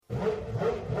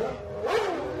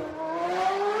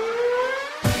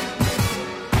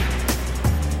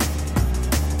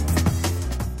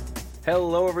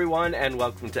everyone, and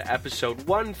welcome to episode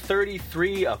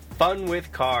 133 of Fun with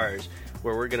Cars,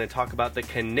 where we're going to talk about the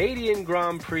Canadian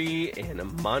Grand Prix in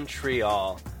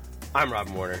Montreal. I'm Rob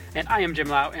Warner. And I am Jim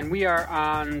Lau, and we are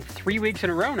on 3 weeks in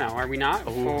a row now, are we not?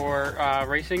 Ooh. For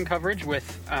racing coverage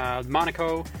with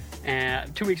Monaco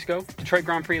 2 weeks ago, Detroit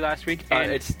Grand Prix last week.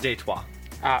 And, It's Détroit.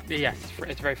 yes,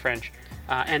 it's very French.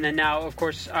 And then now, of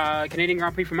course, Canadian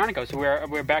Grand Prix from Monaco. So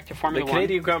we're back to Formula The One.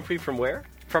 Canadian Grand Prix from where?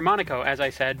 From Monaco, as I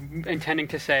said, intending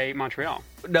to say Montreal.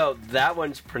 No, that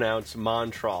one's pronounced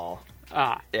Montreal.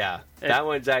 Ah. Yeah, that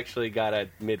one's actually got a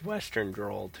Midwestern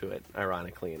drawl to it,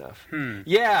 ironically enough. Hmm.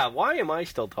 Yeah, why am I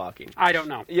still talking? I don't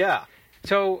know. Yeah.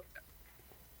 So,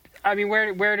 I mean,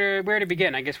 where to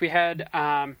begin? I guess we had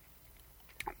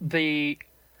the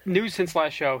news since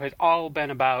last show has all been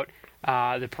about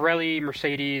the Pirelli,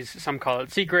 Mercedes, some call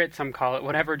it secret, some call it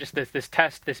whatever, just this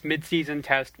test, this mid-season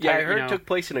test. Yeah, I heard it took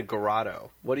place in a grotto.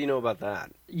 What do you know about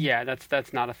that? Yeah,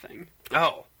 that's not a thing.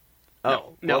 Oh.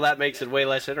 No. Well, that makes it way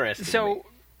less interesting to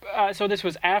me. So this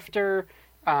was after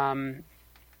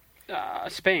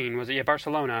Spain, was it? Yeah,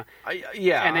 Barcelona.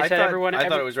 Yeah, and they I said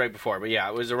thought it was right before, but yeah,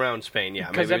 it was around Spain.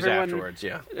 Yeah, maybe it was afterwards.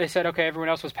 Yeah, they said okay, everyone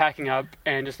else was packing up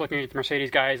and just looking at the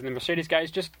Mercedes guys, and the Mercedes guys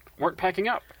just weren't packing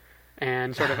up.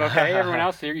 And sort of, okay, everyone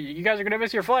else, you guys are going to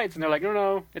miss your flights. And they're like,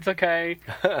 no, it's okay.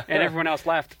 And everyone else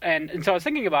left. And so I was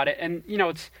thinking about it, and,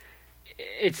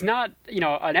 it's not,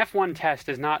 an F1 test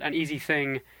is not an easy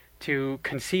thing to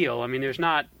conceal. I mean, there's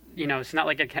not, it's not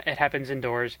like it happens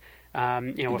indoors,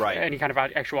 with right. any kind of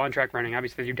actual on-track running.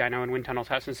 Obviously, they do dyno and wind tunnel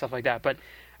tests and stuff like that. But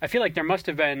I feel like there must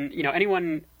have been,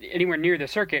 anyone anywhere near the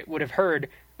circuit would have heard,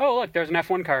 oh, look, there's an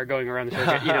F1 car going around the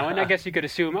circuit, and I guess you could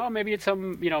assume, oh, maybe it's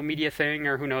some, media thing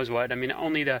or who knows what. I mean,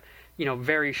 only the,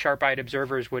 very sharp-eyed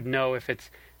observers would know if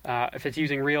it's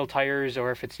using real tires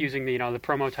or if it's using the, the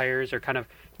promo tires or kind of,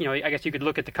 I guess you could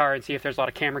look at the car and see if there's a lot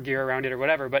of camera gear around it or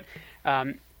whatever. But,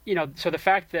 so the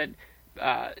fact that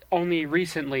only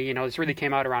recently, this really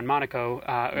came out around Monaco,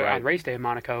 right. on race day in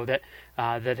Monaco, that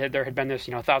there had been this,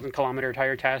 1,000-kilometer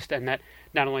tire test, and that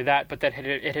not only that, but that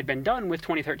it had been done with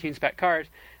 2013 spec cars.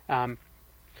 Sort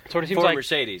of seems for like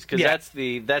Mercedes, because that's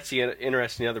the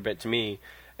interesting other bit to me,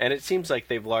 and it seems like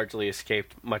they've largely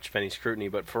escaped much of any scrutiny.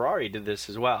 But Ferrari did this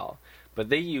as well. But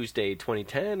they used a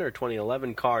 2010 or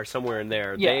 2011 car somewhere in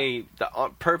there. Yeah. They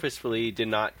purposefully did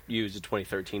not use a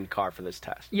 2013 car for this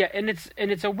test. Yeah, and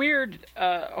it's a weird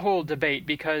whole debate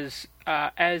because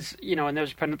as and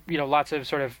there's been lots of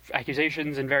sort of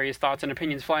accusations and various thoughts and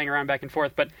opinions flying around back and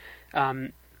forth. But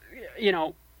Ross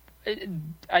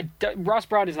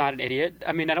Brawn is not an idiot.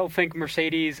 I mean, I don't think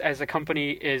Mercedes as a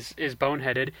company is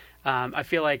boneheaded. I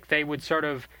feel like they would sort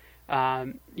of.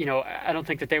 I don't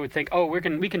think that they would think, oh, we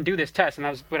can do this test, and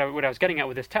that was what I was getting at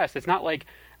with this test. It's not like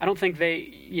I don't think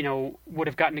they, would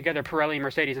have gotten together Pirelli and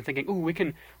Mercedes and thinking, ooh, we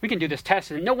can do this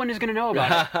test, and no one is going to know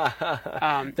about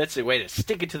it. That's the way to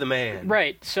stick it to the man,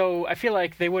 right? So I feel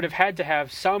like they would have had to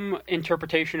have some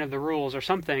interpretation of the rules or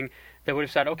something that would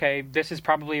have said, okay, this is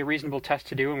probably a reasonable test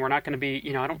to do, and we're not going to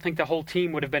be, I don't think the whole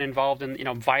team would have been involved in,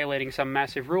 violating some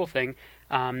massive rule thing.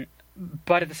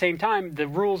 But at the same time, the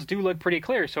rules do look pretty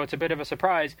clear, so it's a bit of a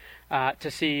surprise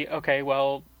to see, okay,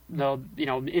 well,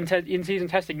 in-season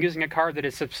testing using a car that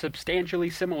is substantially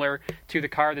similar to the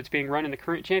car that's being run in the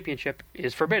current championship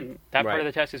is forbidden. That part of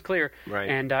the test is clear. Right.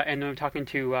 And I'm talking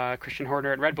to Christian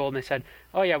Horner at Red Bull, and they said,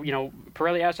 oh, yeah,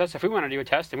 Pirelli asked us if we want to do a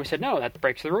test, and we said, no, that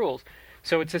breaks the rules.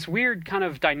 So it's this weird kind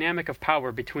of dynamic of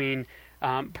power between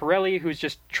Pirelli, who's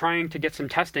just trying to get some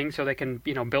testing so they can,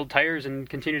 build tires and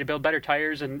continue to build better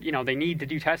tires, and, they need to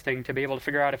do testing to be able to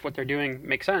figure out if what they're doing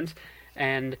makes sense,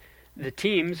 and the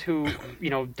teams who,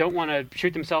 don't want to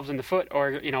shoot themselves in the foot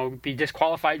or, be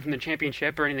disqualified from the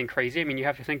championship or anything crazy. I mean, you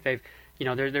have to think they've,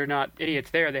 they're not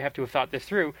idiots there. They have to have thought this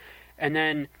through. And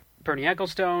then Bernie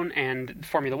Ecclestone and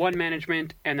Formula One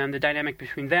management, and then the dynamic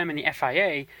between them and the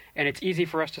FIA, and it's easy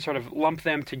for us to sort of lump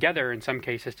them together in some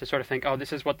cases to sort of think, oh,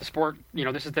 this is what the sport,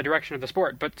 this is the direction of the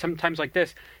sport. But sometimes like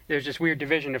this, there's this weird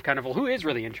division of kind of, well, who is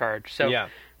really in charge? So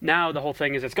now the whole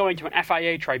thing is it's going to an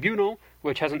FIA tribunal,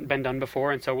 which hasn't been done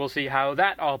before, and so we'll see how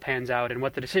that all pans out and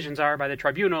what the decisions are by the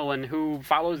tribunal and who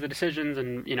follows the decisions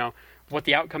and, what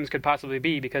the outcomes could possibly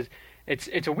be, because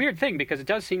it's a weird thing because it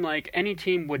does seem like any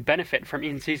team would benefit from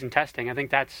in-season testing. I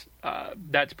think that's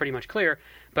pretty much clear.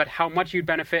 but how much you'd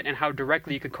benefit and how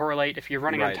directly you could correlate if you're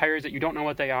running on Right. tires that you don't know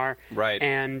what they are, Right.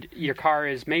 and your car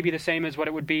is maybe the same as what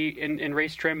it would be in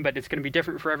race trim, but it's going to be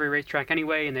different for every racetrack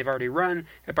anyway, and they've already run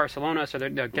at Barcelona, so they're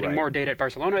getting Right. more data at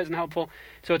Barcelona isn't helpful.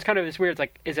 So it's kind of this weird, it's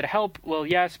like, is it a help? Well,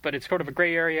 yes, but it's sort of a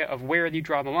gray area of where you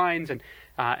draw the lines, and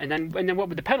then what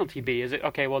would the penalty be? Is it,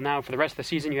 okay, well, now for the rest of the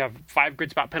season you have 5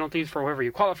 grid spot penalties for whoever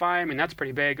you qualify? I mean, that's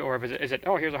pretty big. Or is it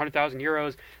oh, here's 100,000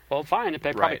 euros? Well, fine, if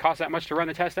they probably Right. cost that much to run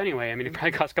the test anyway. I mean, it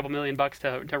probably costs a couple $1 million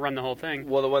to run the whole thing.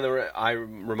 Well, the one that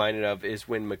I'm reminded of is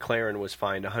when McLaren was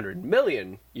fined 100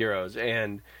 million euros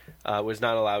and was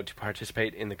not allowed to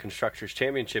participate in the Constructors'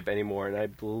 Championship anymore. And I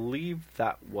believe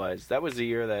that was the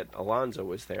year that Alonso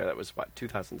was there. That was,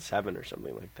 2007 or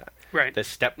something like that. Right. The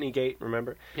Stepney Gate,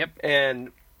 remember? Yep.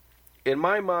 And in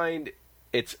my mind,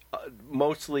 it's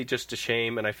mostly just a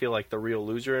shame, and I feel like the real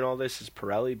loser in all this is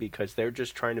Pirelli because they're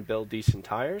just trying to build decent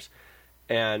tires,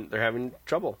 and they're having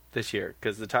trouble this year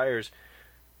because the tires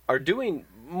are doing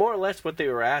more or less what they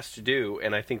were asked to do,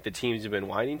 and I think the teams have been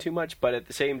whining too much, but at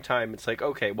the same time, it's like,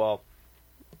 okay, well,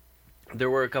 there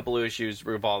were a couple of issues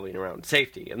revolving around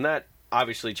safety, and that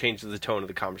obviously changes the tone of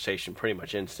the conversation pretty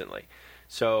much instantly.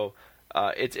 So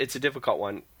it's a difficult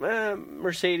one.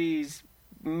 Mercedes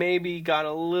maybe got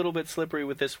a little bit slippery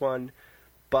with this one,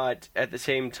 but at the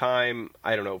same time,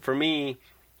 I don't know. For me,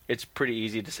 it's pretty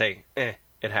easy to say, it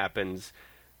happens.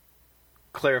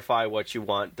 Clarify what you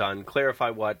want done. Clarify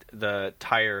what the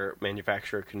tire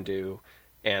manufacturer can do,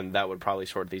 and that would probably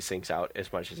sort these things out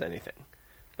as much as anything.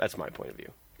 That's my point of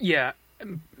view. Yeah,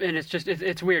 and it's just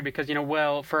it's weird because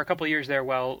for a couple of years there,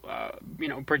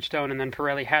 Bridgestone and then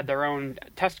Pirelli had their own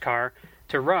test car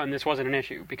to run. This wasn't an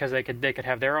issue because they could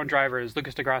have their own drivers.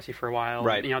 Lucas de Grassi for a while.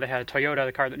 Right. They had a Toyota,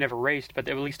 the car that never raced, but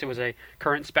at least it was a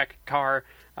current spec car.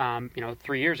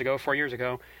 4 years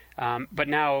ago. But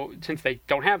now, since they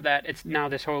don't have that, it's now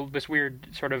this weird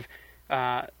sort of,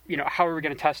 how are we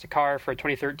going to test a tire for a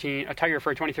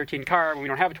 2013 car when we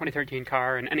don't have a 2013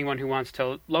 car, and anyone who wants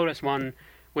to load us one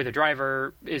with a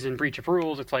driver is in breach of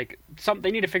rules. It's like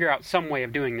they need to figure out some way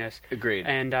of doing this. Agreed.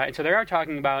 And so they are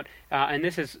talking about, and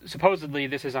this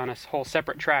is on a whole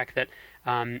separate track that,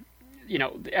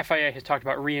 the FIA has talked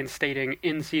about reinstating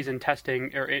in-season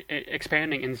testing or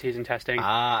expanding in-season testing.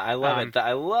 I love it.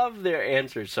 I love their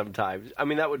answers sometimes. I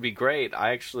mean, that would be great.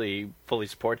 I actually fully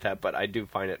support that, but I do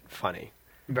find it funny.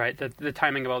 Right, the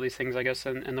timing of all these things, I guess,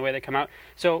 and the way they come out.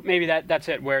 So maybe that's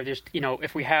it, where just,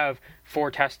 if we have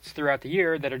 4 tests throughout the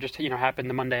year that are just, happen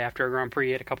the Monday after a Grand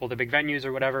Prix at a couple of the big venues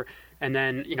or whatever, and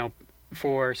then,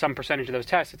 for some percentage of those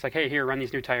tests, it's like, hey, here, run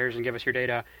these new tires and give us your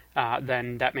data,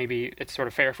 then that maybe it's sort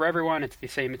of fair for everyone. It's the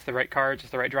same, it's the right cars,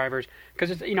 it's the right drivers. Because,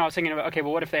 I was thinking about, okay,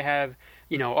 well, what if they have,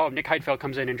 Nick Heidfeld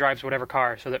comes in and drives whatever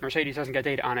car so that Mercedes doesn't get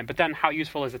data on it. But then how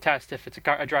useful is the test if it's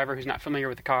a driver who's not familiar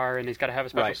with the car and he's got to have a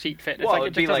special seat fit? Well,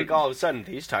 it'd be like all of a sudden,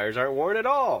 these tires aren't worn at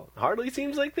all. Hardly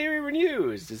seems like they were even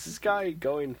used. Is this guy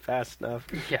going fast enough?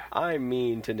 Yeah. I'm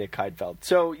mean to Nick Heidfeld.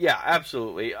 So, yeah,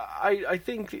 absolutely. I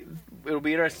think it'll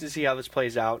be interesting to see how this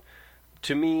plays out.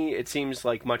 To me, it seems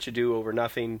like much ado over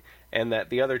nothing, and that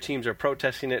the other teams are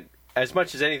protesting it as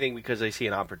much as anything because they see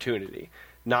an opportunity,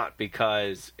 not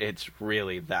because it's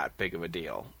really that big of a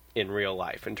deal in real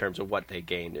life in terms of what they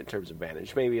gained in terms of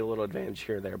advantage. Maybe a little advantage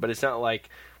here and there, but it's not like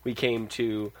we came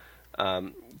to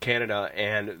Canada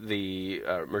and the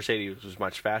Mercedes was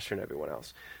much faster than everyone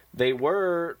else. They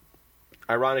were,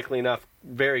 ironically enough,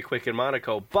 very quick in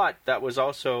Monaco, but that was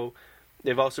also...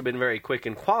 They've also been very quick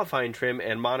in qualifying trim,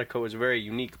 and Monaco is a very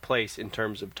unique place in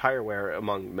terms of tire wear,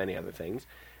 among many other things.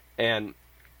 And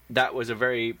that was a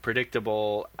very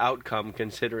predictable outcome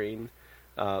considering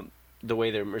the way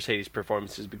their Mercedes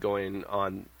performance has been going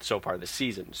on so far this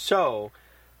season. So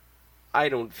I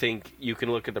don't think you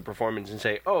can look at the performance and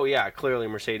say, oh, yeah, clearly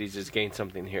Mercedes has gained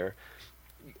something here.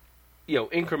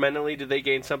 Incrementally, did they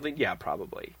gain something? Yeah,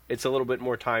 probably. It's a little bit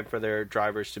more time for their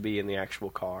drivers to be in the actual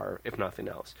car, if nothing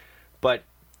else. But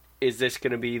is this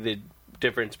going to be the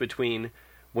difference between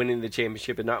winning the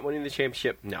championship and not winning the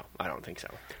championship? No, I don't think so.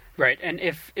 Right, and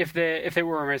if it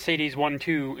were a Mercedes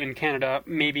 1-2 in Canada,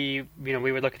 maybe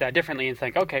we would look at that differently and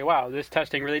think, okay, wow, this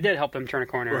testing really did help them turn a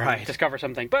corner and discover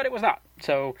something, but it was not.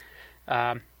 So,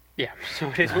 so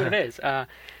it is what it is.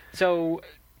 So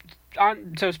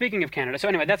speaking of Canada, so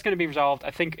anyway, that's going to be resolved, I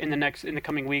think, in the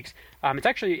coming weeks. It's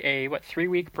actually a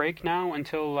 3-week break now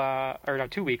until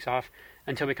 2 weeks off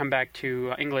until we come back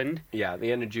to England. Yeah,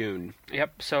 the end of June.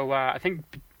 Yep. So I think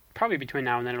probably between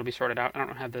now and then it'll be sorted out. I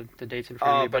don't have the dates in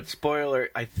front of me. But spoiler,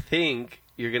 I think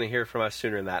you're going to hear from us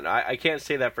sooner than that. I can't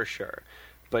say that for sure.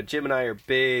 But Jim and I are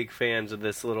big fans of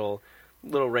this little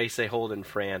race they hold in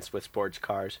France with sports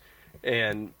cars.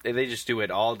 and they just do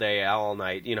it all day, all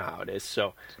night. You know how it is.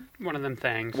 So One of them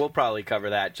things. we'll probably cover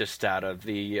that just out of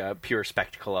the pure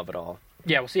spectacle of it all.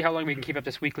 Yeah, we'll see how long we can keep up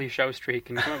this weekly show streak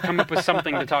and come up with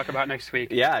something to talk about next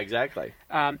week. Yeah, exactly.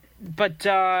 So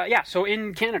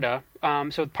in Canada,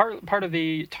 so part of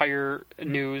the tire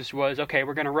news was, okay,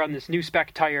 we're going to run this new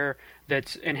spec tire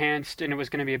that's enhanced, and it was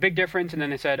going to be a big difference, and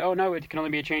then they said, oh no, it can only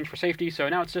be a change for safety, so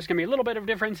now it's just going to be a little bit of a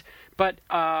difference, but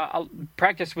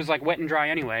practice was like wet and dry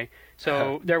anyway,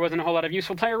 so there wasn't a whole lot of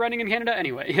useful tire running in Canada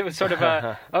anyway. It was sort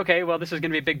of okay, well, this is going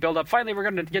to be a big build-up. Finally, we're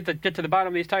going to get to the bottom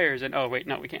of these tires, and oh wait,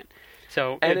 no, we can't.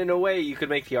 And in a way, you could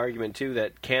make the argument, too,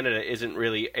 that Canada isn't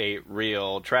really a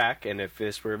real track, and if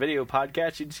this were a video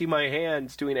podcast, you'd see my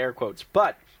hands doing air quotes.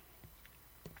 But,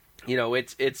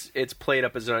 it's played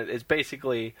up as it's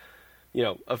basically,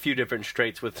 a few different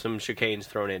straights with some chicanes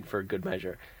thrown in for good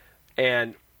measure.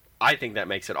 And I think that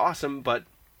makes it awesome, but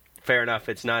fair enough,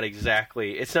 it's not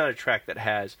a track that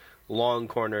has long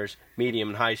corners, medium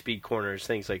and high-speed corners,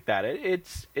 things like that.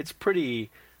 It's pretty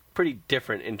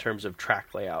different in terms of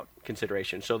track layout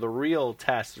consideration. So the real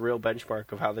test, the real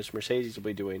benchmark of how this Mercedes will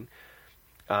be doing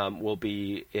will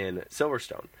be in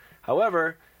Silverstone.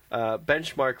 However,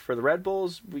 benchmark for the Red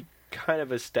Bulls, we kind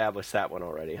of established that one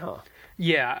already, huh?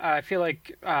 Yeah, I feel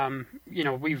like there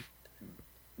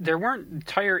weren't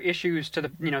tire issues to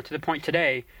the point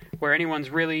today where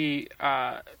anyone's really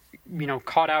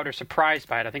caught out or surprised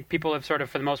by it. I think people have sort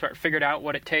of, for the most part, figured out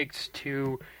what it takes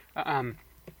to how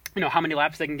many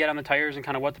laps they can get on the tires and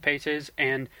kind of what the pace is.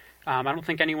 And I don't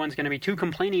think anyone's going to be too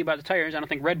complaining about the tires. I don't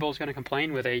think Red Bull's going to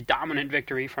complain with a dominant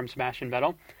victory from Sebastian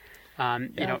Vettel.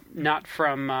 Not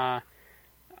from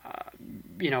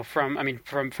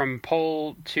from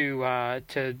pole to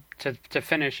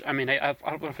finish. I mean, I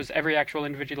don't know if it was every actual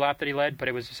individual lap that he led, but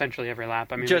it was essentially every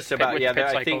lap. I mean, just about, yeah.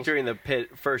 I think during the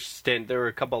first stint, there were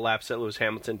a couple of laps that Lewis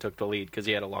Hamilton took the lead because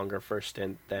he had a longer first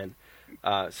stint than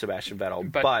Sebastian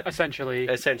Vettel, but essentially,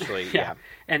 yeah.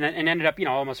 And ended up,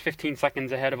 almost 15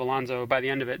 seconds ahead of Alonso by the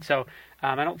end of it. So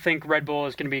I don't think Red Bull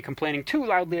is going to be complaining too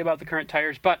loudly about the current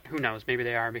tires, but who knows? Maybe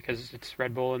they are because it's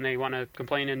Red Bull and they want to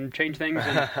complain and change things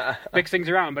and mix things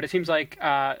around. But it seems like,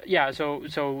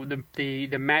 So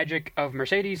the magic of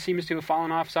Mercedes seems to have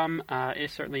fallen off some.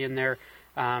 Is certainly in their,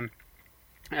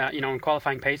 in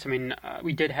qualifying pace. I mean,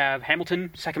 we did have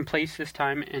Hamilton second place this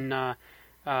time in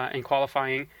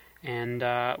qualifying. And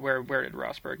where did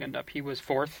Rosberg end up? He was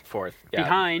fourth. Yeah.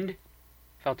 Behind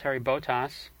Valtteri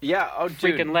Bottas. Yeah,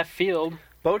 freaking left field.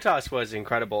 Bottas was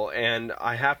incredible, and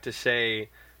I have to say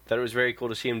that it was very cool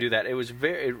to see him do that. It was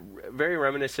very, very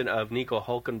reminiscent of Nico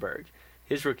Hülkenberg,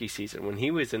 his rookie season, when he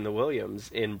was in the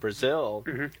Williams in Brazil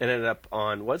and ended up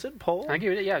on, was it pole? I think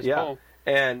it was pole.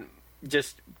 And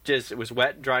just it was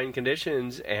wet, drying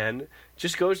conditions, and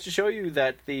just goes to show you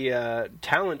that the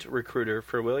talent recruiter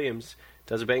for Williams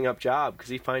does a bang-up job because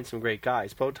he finds some great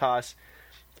guys. Bottas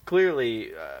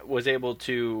clearly was able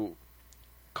to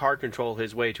car control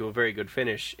his way to a very good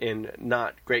finish in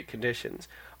not great conditions.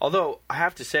 Although, I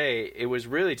have to say, it was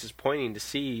really disappointing to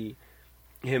see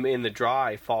him in the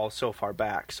dry fall so far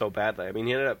back so badly. I mean,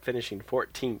 he ended up finishing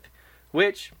 14th,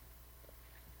 which,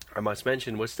 I must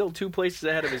mention, was still 2 places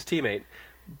ahead of his teammate.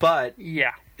 But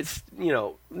yeah, it's,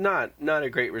 not a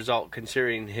great result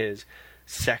considering his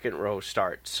second row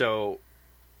start. So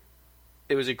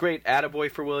it was a great attaboy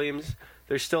for Williams.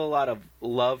 There's still a lot of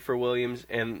love for Williams,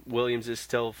 and Williams is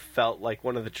still felt like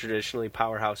one of the traditionally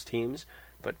powerhouse teams.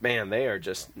 But, man, they are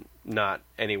just not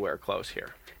anywhere close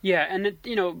here. Yeah, and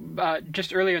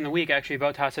just earlier in the week, actually,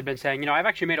 Bottas had been saying, I've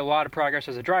actually made a lot of progress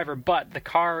as a driver, but the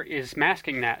car is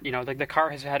masking that. The car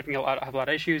has had a lot of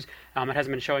issues. It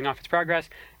hasn't been showing off its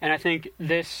progress, and I think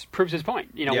this proves his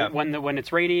point. When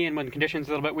it's rainy and when the conditions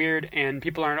are a little bit weird and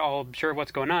people aren't all sure of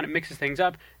what's going on, it mixes things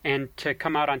up. And to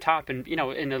come out on top and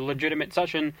in a legitimate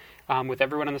session with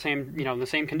everyone in the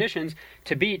same conditions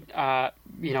to beat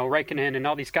Raikkonen and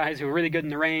all these guys who are really good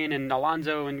in the rain and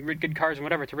Alonso and good cars and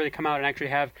whatever, to really come out and actually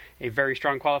have a very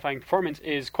strong qualifying performance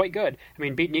is quite good. I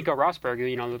mean, beat Nico Rosberg,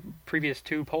 the previous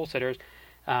 2 pole sitters.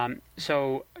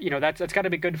 So that's got to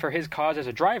be good for his cause as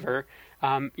a driver.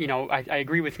 I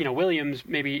agree with Williams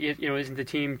maybe isn't the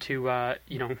team to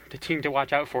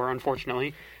watch out for,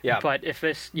 unfortunately. Yeah. But if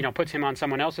this puts him on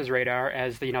someone else's radar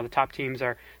as the top teams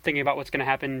are thinking about what's going to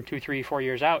happen 2, 3, 4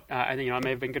 years out, I think it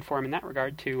may have been good for him in that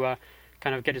regard to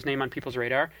kind of get his name on people's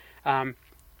radar.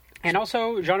 And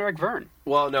also Jean-Eric Vergne.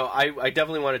 Well, no, I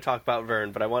definitely want to talk about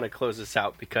Vergne, but I want to close this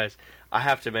out because I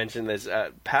have to mention this.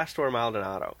 Pastor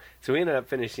Maldonado. So he ended up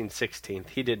finishing 16th.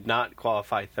 He did not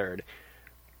qualify third.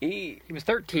 He was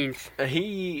 13th.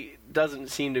 He doesn't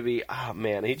seem to be... Oh,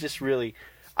 man, he just really...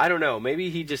 I don't know. Maybe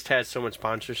he just has so much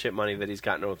sponsorship money that he's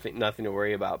got nothing to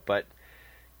worry about. But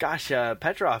gosh,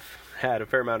 Petrov had a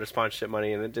fair amount of sponsorship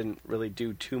money, and it didn't really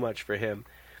do too much for him.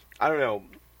 I don't know.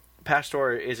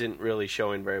 Pastor isn't really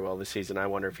showing very well this season. I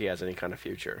wonder if he has any kind of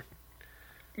future.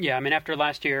 Yeah, I mean, after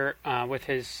last year, with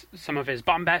some of his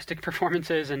bombastic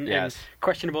performances and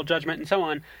questionable judgment and so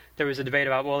on, there was a debate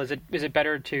about, well, is it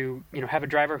better to have a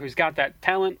driver who's got that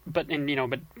talent, but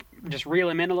just reel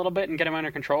him in a little bit and get him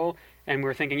under control? And we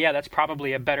were thinking, yeah, that's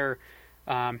probably a better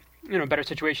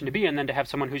situation to be in than to have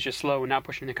someone who's just slow and not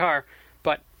pushing the car.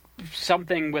 But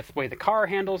something with the way the car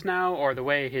handles now, or the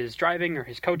way his driving or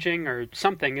his coaching or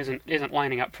something isn't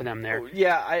lining up for them there.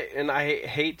 Yeah, I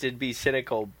hate to be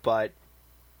cynical, but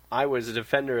I was a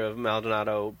defender of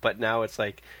Maldonado, but now it's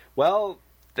like, well,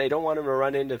 they don't want him to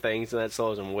run into things, and that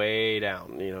slows him way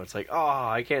down. It's like, oh,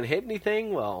 I can't hit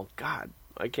anything? Well, God,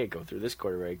 I can't go through this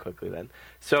quarter very quickly then.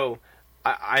 So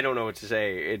I don't know what to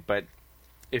say, but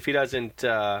if he doesn't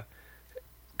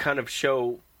kind of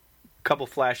show a couple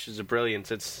flashes of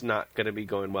brilliance, it's not going to be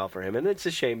going well for him. And it's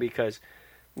a shame because,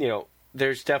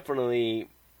 there's definitely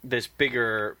this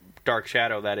bigger dark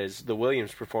shadow that is the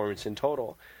Williams performance in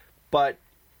total. But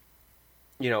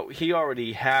he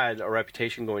already had a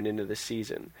reputation going into this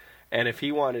season. And if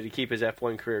he wanted to keep his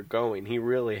F1 career going, he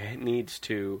really needs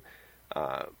to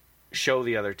show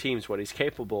the other teams what he's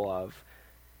capable of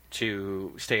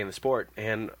to stay in the sport.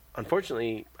 And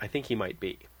unfortunately, I think he might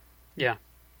be. Yeah.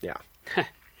 Yeah.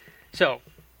 So,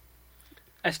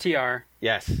 STR.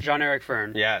 Yes. Jean-Eric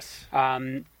Vergne. Yes.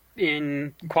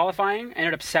 In qualifying,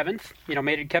 ended up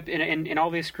 7th. Kept in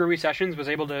all these screwy sessions, was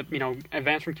able to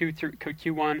advance from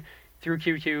Q1 through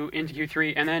Q2 into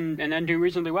Q3, and then do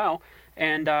reasonably well,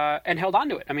 and held on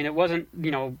to it. I mean, it wasn't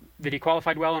that he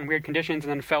qualified well in weird conditions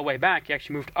and then fell way back. He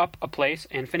actually moved up a place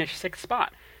and finished 6th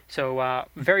spot. So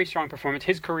very strong performance,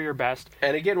 his career best.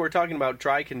 And again, we're talking about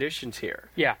dry conditions here.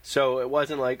 Yeah. So it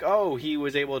wasn't like, he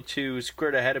was able to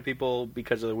squirt ahead of people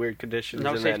because of the weird conditions.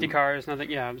 No safety cars, nothing.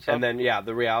 Yeah. So. And then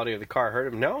the reality of the car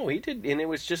hurt him. No, he did, and it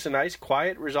was just a nice,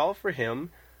 quiet result for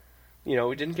him. He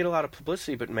didn't get a lot of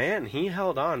publicity, but man, he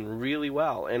held on really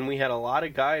well. And we had a lot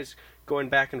of guys going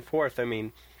back and forth. I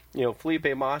mean,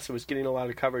 Felipe Massa was getting a lot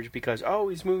of coverage because,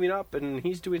 he's moving up and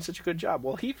he's doing such a good job.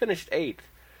 Well, he finished 8th,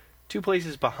 2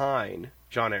 places behind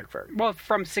Jean-Eric Vergne. Well,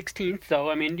 from 16th, though,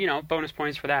 I mean, bonus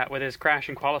points for that. With his crash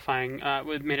in qualifying,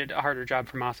 made it a harder job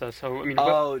for Massa. So, I mean,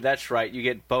 that's right. You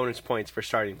get bonus points for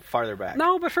starting farther back.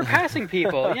 No, but for passing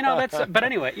people, that's. But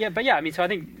anyway, I mean, so I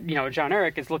think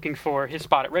Jean-Eric is looking for his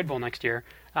spot at Red Bull next year,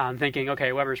 thinking,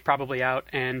 okay, Webber's probably out,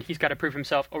 and he's got to prove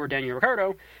himself over Daniel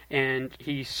Ricciardo, and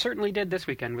he certainly did this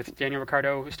weekend with Daniel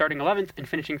Ricciardo starting 11th and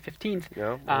finishing 15th.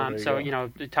 Yeah,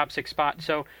 the top 6 spot.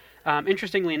 So.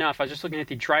 Interestingly enough, I was just looking at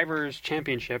the Drivers'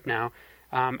 Championship now,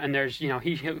 and there's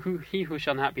he who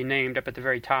shall not be named up at the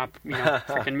very top,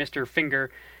 freaking Mr. Finger,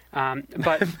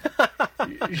 but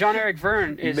Jean-Eric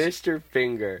Vergne is Mr.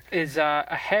 Finger is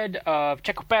ahead of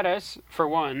Checo Perez for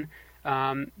one.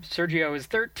 Sergio is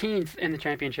 13th in the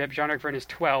championship. Jean-Eric Vergne is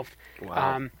 12th.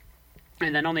 Wow.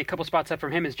 And then only a couple spots up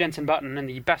from him is Jenson Button in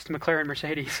the best McLaren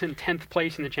Mercedes in 10th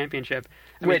place in the championship.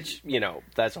 Which,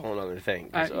 that's a whole other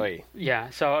thing. Yeah,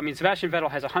 so, I mean, Sebastian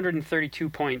Vettel has 132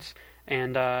 points,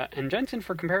 and Jenson,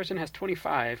 for comparison, has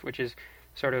 25, which is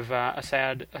sort of a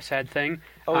sad thing.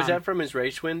 Oh, is that from his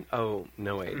race win? Oh,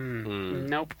 no way.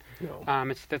 Nope. No.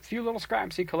 It's the few little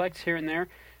scraps he collects here and there.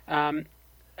 And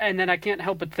then I can't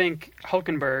help but think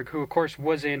Hulkenberg, who, of course,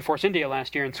 was in Force India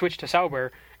last year and switched to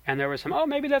Sauber, and there was some,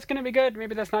 maybe that's going to be good,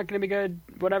 maybe that's not going to be good,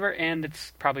 whatever, and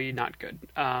it's probably not good.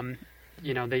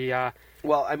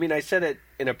 Well, I mean, I said it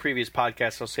in a previous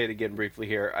podcast, I'll say it again briefly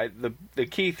here. The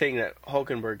key thing that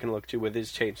Hulkenberg can look to with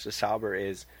his change to Sauber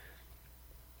is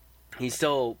he's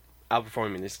still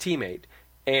outperforming his teammate,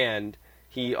 and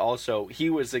he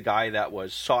was the guy that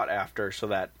was sought after so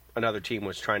that another team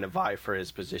was trying to vie for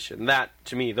his position. That,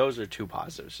 to me, those are 2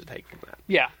 positives to take from that.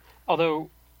 Yeah, although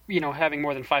having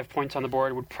more than 5 points on the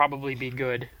board would probably be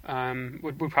good.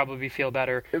 Would probably feel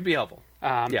better. It would be helpful.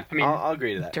 I mean, I'll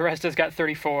agree to that. Di Resta's got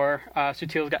 34.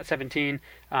 Sutil's got 17.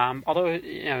 Although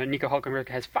Nico Hulkenberg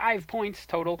has 5 points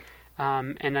total,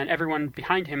 and then everyone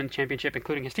behind him in the championship,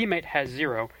 including his teammate, has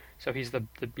 0. So he's the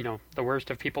worst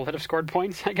of people that have scored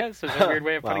points, I guess. Is a weird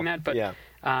way of putting that, but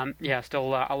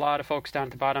still a lot of folks down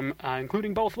at the bottom,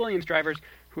 including both Williams drivers,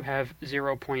 who have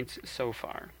 0 points so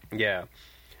far. Yeah.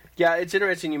 Yeah, it's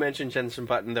interesting you mentioned Jenson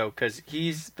Button, though, because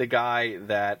he's the guy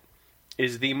that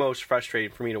is the most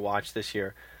frustrating for me to watch this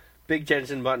year. Big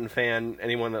Jenson Button fan,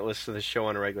 anyone that listens to this show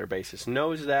on a regular basis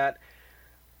knows that.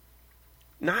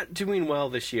 Not doing well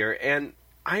this year, and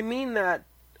I mean that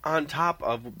on top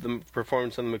of the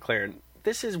performance of the McLaren,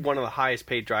 this is one of the highest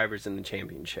paid drivers in the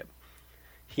championship.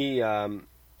 He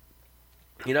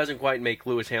doesn't quite make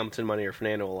Lewis Hamilton money or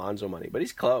Fernando Alonso money, but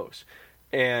he's close.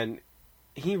 And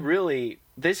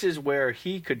this is where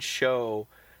he could show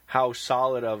how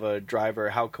solid of a driver,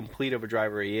 how complete of a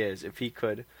driver he is, if he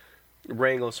could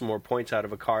wrangle some more points out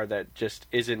of a car that just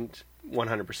isn't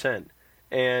 100%.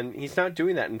 And he's not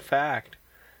doing that. In fact,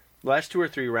 the last 2 or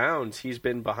 3 rounds, he's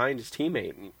been behind his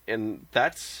teammate, and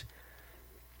that's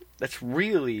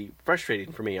really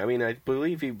frustrating for me. I mean, I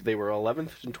believe they were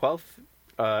 11th and 12th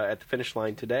at the finish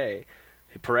line today.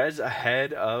 Perez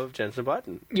ahead of Jenson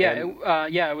Button. Yeah,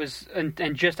 it was, and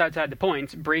just outside the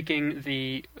points, breaking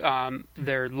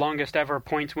their longest ever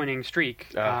points-winning streak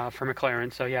for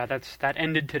McLaren. So yeah, that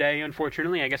ended today,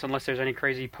 unfortunately. I guess unless there's any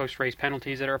crazy post-race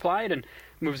penalties that are applied and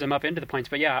moves them up into the points.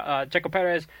 But yeah, Checo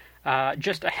Perez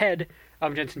just ahead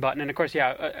of Jenson Button, and of course,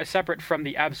 yeah, separate from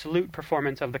the absolute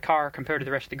performance of the car compared to the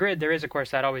rest of the grid, there is of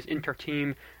course that always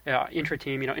inter-teammate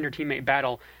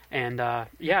battle, and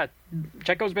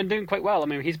Checo's been doing quite well. I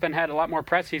mean, he's had a lot more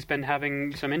press. He's been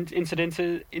having some incidents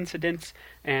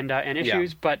and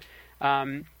issues, but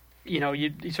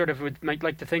you sort of might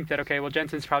like to think that, okay, well,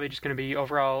 Jenson's probably just going to be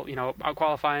overall, out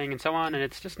qualifying and so on, and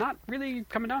it's just not really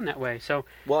coming down that way. So,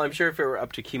 well, I'm sure if it were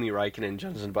up to Kimi Räikkönen,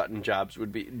 Jenson Button's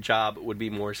job would be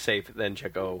more safe than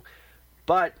Checo,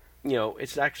 but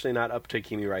it's actually not up to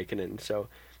Kimi Räikkönen. So,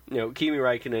 Kimi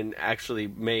Räikkönen actually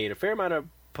made a fair amount of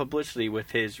publicity with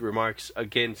his remarks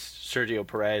against Sergio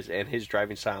Perez and his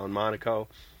driving style in Monaco.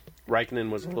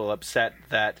 Räikkönen was a little upset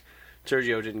that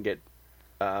Sergio didn't get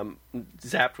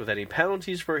zapped with any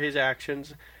penalties for his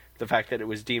actions. The fact that it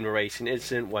was deemed a racing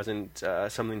incident wasn't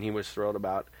something he was thrilled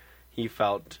about. He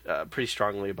felt pretty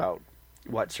strongly about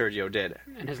what Sergio did.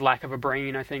 And his lack of a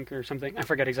brain, I think, or something. I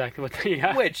forget exactly what they...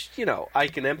 Which, I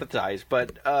can empathize,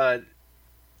 but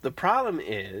the problem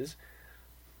is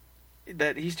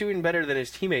that he's doing better than his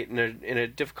teammate in a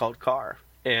difficult car.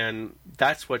 And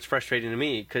that's what's frustrating to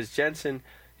me, because Jenson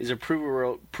is a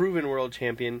proven world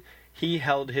champion. He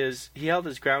held his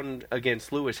ground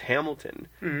against Lewis Hamilton,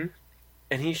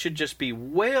 and he should just be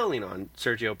wailing on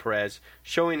Sergio Perez,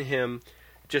 showing him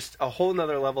just a whole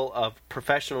nother level of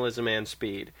professionalism and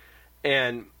speed.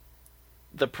 And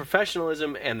the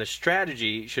professionalism and the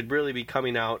strategy should really be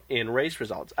coming out in race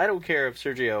results. I don't care if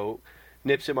Sergio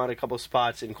nips him on a couple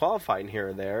spots in qualifying here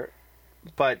and there,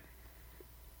 but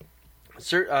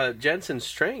Jenson's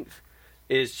strength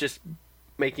is just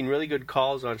making really good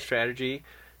calls on strategy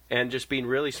and just being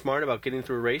really smart about getting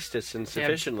through race distance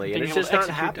efficiently. And it's just not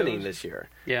happening this year.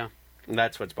 Yeah. And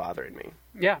that's what's bothering me.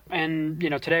 Yeah, and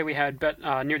today we had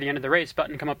near the end of the race,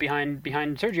 Button come up behind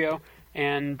Sergio,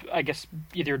 and I guess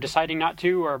either deciding not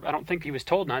to, or I don't think he was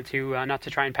told not to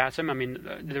try and pass him. I mean,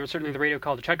 there was certainly the radio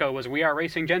call to Checo was, "We are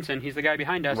racing Jenson. He's the guy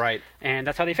behind us." Right. And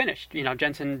that's how they finished.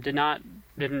 Jenson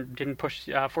didn't force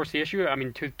the issue. I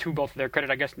mean, to both of their credit,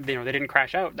 I guess they didn't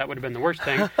crash out. That would have been the worst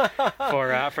thing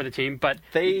for the team. But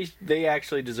they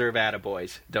actually deserve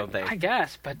attaboys, don't they? I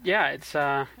guess, but yeah, it's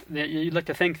you'd like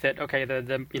to think that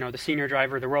the senior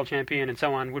driver, the world champion, and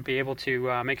so on would be able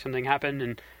to make something happen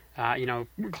and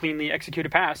cleanly execute a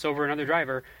pass over another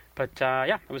driver. But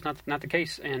it was not the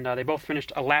case, and they both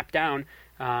finished a lap down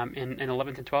in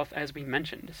 11th and 12th, as we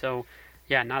mentioned. So.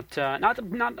 Yeah, not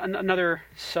another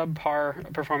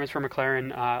subpar performance for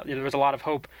McLaren. There was a lot of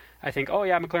hope. I think,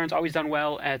 McLaren's always done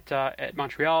well at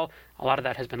Montreal. A lot of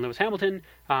that has been Lewis Hamilton.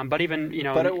 But even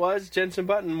But it was Jenson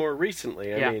Button more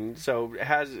recently. I mean, so it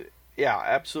has. Yeah,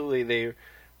 absolutely.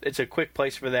 It's a quick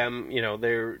place for them.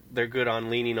 They're good on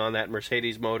leaning on that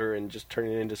Mercedes motor and just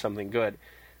turning it into something good.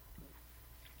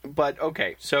 But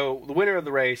okay, so the winner of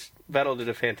the race, Vettel, did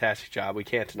a fantastic job. We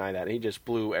can't deny that. He just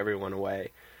blew everyone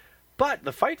away. But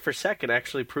the fight for second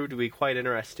actually proved to be quite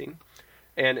interesting.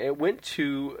 And it went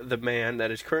to the man that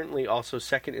is currently also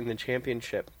second in the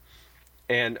championship.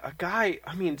 And a guy,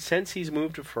 since he's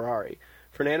moved to Ferrari,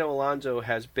 Fernando Alonso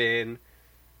has been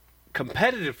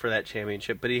competitive for that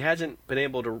championship, but he hasn't been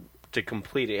able to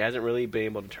complete it. He hasn't really been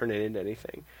able to turn it into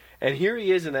anything. And here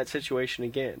he is in that situation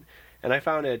again. And I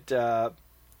found it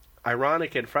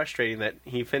ironic and frustrating that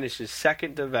he finishes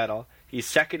second to Vettel. He's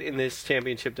second in this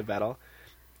championship to Vettel.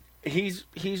 He's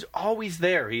always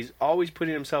there. He's always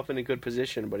putting himself in a good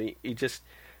position, but he just,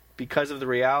 because of the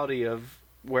reality of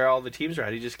where all the teams are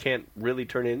at, he just can't really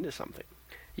turn it into something.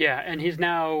 Yeah, and he's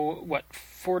now,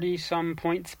 40-some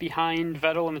points behind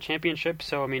Vettel in the championship.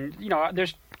 So,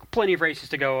 there's plenty of races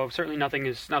to go. Certainly nothing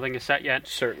is set yet.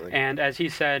 Certainly. And as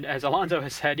Alonso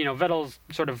has said, Vettel's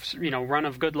sort of, run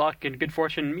of good luck and good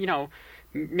fortune,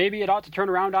 maybe it ought to turn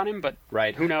around on him, but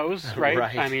Right. who knows, right?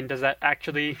 Right. I mean, does that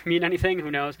actually mean anything? Who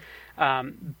knows?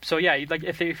 So yeah, like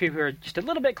if he were just a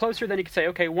little bit closer, then you could say,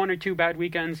 okay, 1 or 2 bad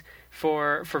weekends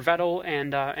for Vettel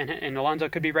and Alonso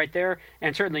could be right there.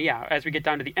 And certainly, yeah, as we get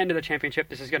down to the end of the championship,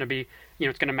 this is going to be,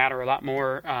 it's going to matter a lot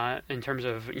more in terms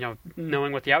of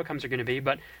knowing what the outcomes are going to be.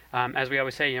 But as we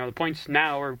always say, the points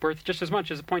now are worth just as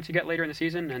much as the points you get later in the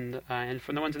season and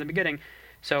from the ones in the beginning.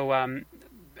 So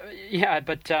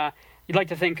but you'd like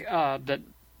to think that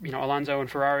Alonso and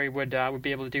Ferrari would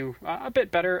be able to do a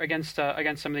bit better against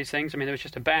some of these things. I mean, it was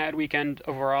just a bad weekend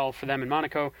overall for them in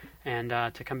Monaco, and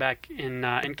to come back in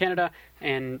Canada,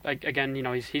 and again,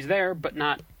 he's there, but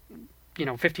not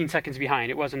 15 seconds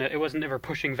behind. It wasn't ever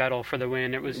pushing Vettel for the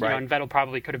win. It was Right. And Vettel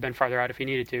probably could have been farther out if he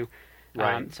needed to.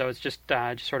 Right. So it's just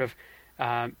sort of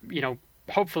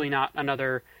hopefully not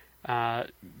another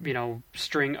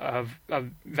string of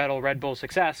Vettel Red Bull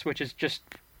success, which is just.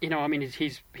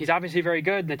 He's obviously very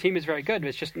good, and the team is very good, but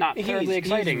it's just not terribly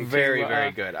exciting. He's very,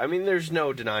 very good. I mean, there's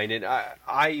no denying it.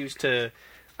 I used to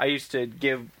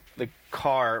give the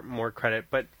car more credit,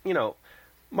 but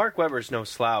Mark Webber's no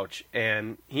slouch,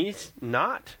 and he's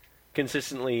not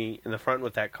consistently in the front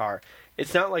with that car.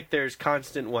 It's not like there's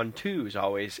constant 1-2s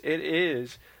always. It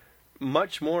is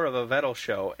much more of a Vettel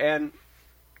show, and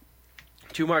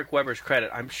to Mark Webber's credit,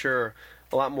 I'm sure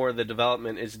a lot more of the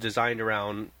development is designed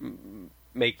around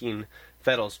making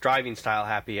Vettel's driving style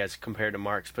happy as compared to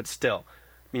Mark's, but still,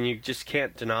 I mean, you just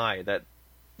can't deny that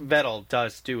Vettel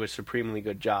does do a supremely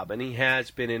good job, and he has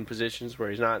been in positions where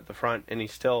he's not at the front, and he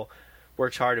still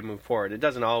works hard to move forward. It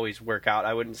doesn't always work out.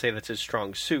 I wouldn't say that's his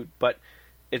strong suit, but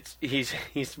he's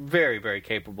very, very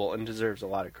capable and deserves a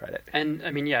lot of credit. And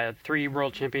I mean, 3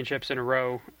 world championships in a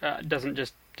row doesn't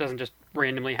just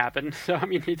randomly happen. So I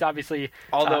mean, he's obviously.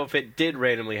 Although if it did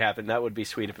randomly happen, that would be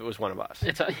sweet if it was one of us.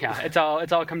 It's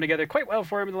all come together quite well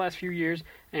for him in the last few years,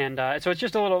 and so it's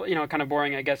just a little kind of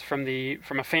boring, I guess, from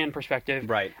a fan perspective,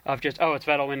 Right? Of just it's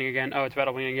Vettel winning again. Oh, it's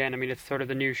Vettel winning again. I mean, it's sort of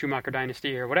the new Schumacher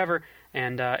dynasty or whatever,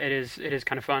 and it is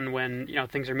kind of fun when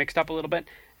things are mixed up a little bit.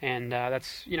 And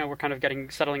that's we're kind of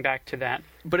settling back to that.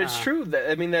 But it's true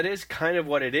that that is kind of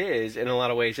what it is in a lot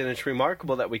of ways, and it's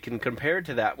remarkable that we can compare it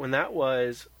to that when that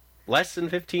was less than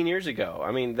 15 years ago.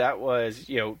 I mean, that was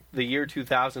the year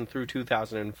 2000 through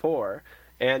 2004,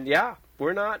 and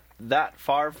we're not that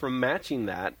far from matching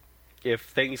that if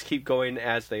things keep going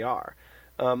as they are.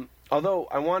 Although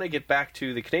I want to get back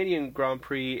to the Canadian Grand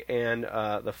Prix and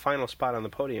the final spot on the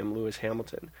podium, Lewis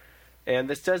Hamilton. And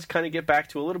this does kind of get back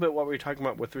to a little bit what we were talking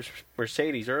about with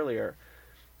Mercedes earlier.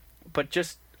 But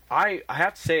just, I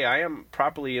have to say, I am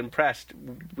properly impressed.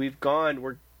 We're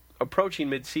approaching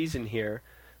mid-season here,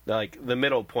 like the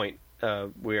middle point.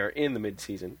 We are in the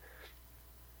mid-season.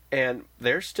 And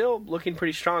they're still looking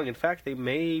pretty strong. In fact, they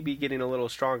may be getting a little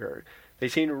stronger. They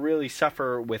seem to really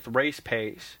suffer with race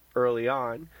pace early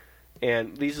on.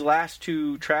 And these last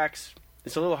 2 tracks,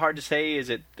 it's a little hard to say, is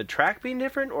it the track being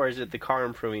different or is it the car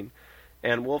improving?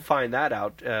 And we'll find that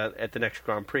out at the next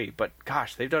Grand Prix. But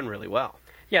gosh, they've done really well.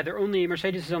 Yeah,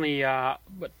 Mercedes is only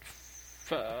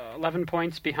 11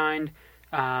 points behind.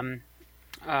 9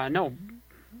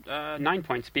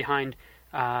 points behind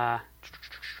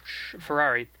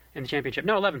Ferrari in the championship.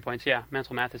 No, 11 points. Yeah,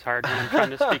 mental math is hard when I'm trying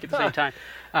to speak at the same time.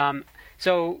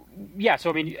 So I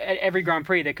mean, every Grand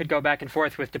Prix they could go back and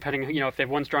forth with, depending, if they have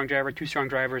 1 strong driver, 2 strong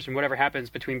drivers, and whatever happens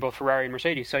between both Ferrari and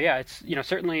Mercedes. So yeah, it's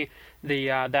certainly the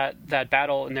that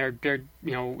battle, and they're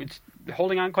it's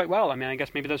holding on quite well. I mean, I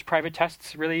guess maybe those private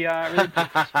tests really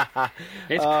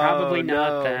it's probably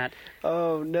not that.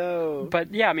 Oh no!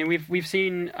 But yeah, I mean, we've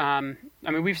seen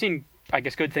I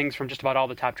guess good things from just about all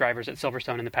the top drivers at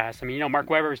Silverstone in the past. I mean, Mark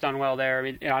Webber's done well there. I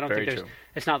mean, I don't Very think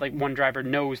it's not like one driver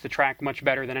knows the track much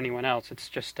better than anyone else. It's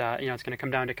just it's going to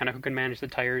come down to kind of who can manage the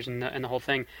tires and the whole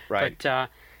thing. Right. But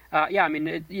I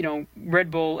mean,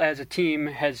 Red Bull as a team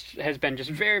has been just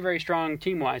very, very strong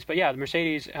team wise. But yeah, the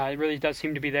Mercedes really does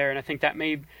seem to be there, and I think that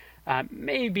may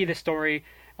be the story.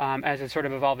 As it's sort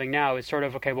of evolving now, is sort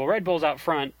of, okay, well, Red Bull's out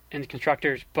front in the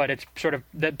constructors, but it's sort of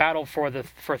the battle for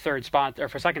third spot, or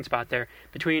for second spot there,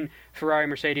 between Ferrari,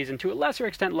 Mercedes, and to a lesser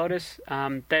extent Lotus.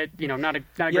 That, not a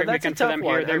great weekend for them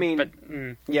here. I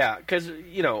mean, yeah, because,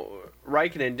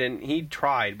 Raikkonen he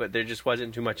tried, but there just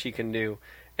wasn't too much he can do.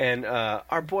 And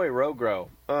our boy Rogro,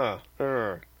 I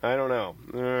don't know.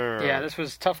 Yeah, this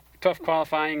was tough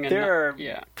qualifying. And there are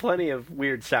plenty of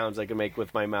weird sounds I can make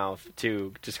with my mouth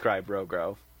to describe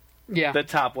Rogro. Yeah. The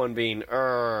top one being,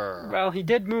 Well, he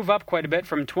did move up quite a bit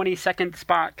from 22nd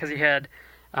spot because he had,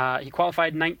 he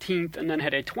qualified 19th and then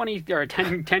had a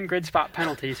 10 grid spot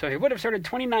penalty. So he would have started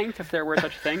 29th if there were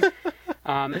such a thing.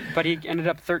 But he ended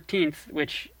up 13th,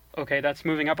 which, okay, that's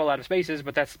moving up a lot of spaces,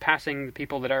 but that's passing the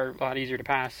people that are a lot easier to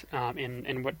pass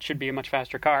in what should be a much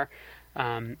faster car.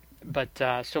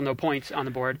 But still no points on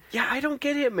the board. Yeah, I don't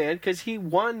get him, man, because he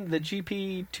won the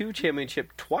GP2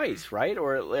 championship twice, right?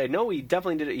 Or I know he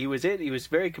definitely did it. He was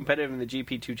very competitive in the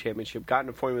GP2 championship, got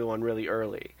into Formula One really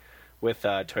early with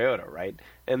Toyota, right?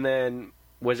 And then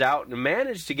was out and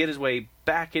managed to get his way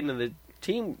back into the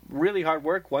team. Really hard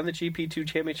work, won the GP2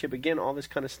 championship again, all this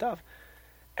kind of stuff.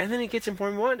 And then he gets in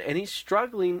Formula One, and he's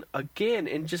struggling again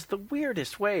in just the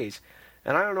weirdest ways.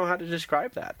 And I don't know how to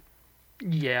describe that.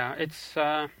 Yeah, it's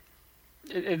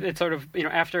sort of,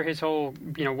 after his whole,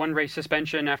 one race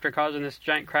suspension after causing this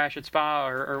giant crash at Spa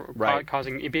or right.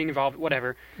 causing being involved,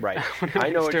 whatever. Right. I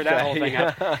know stir that whole thing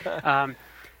yeah. up.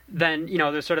 Then,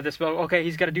 there's sort of this, well, okay,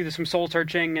 he's got to do some soul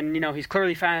searching and, he's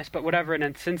clearly fast, but whatever. And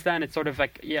then since then, it's sort of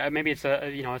like, yeah, maybe it's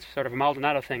it's sort of a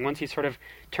Maldonado thing. Once he's sort of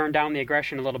turned down the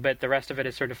aggression a little bit, the rest of it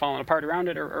is sort of falling apart around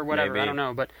it or whatever. Maybe. I don't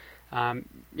know. But,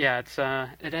 yeah,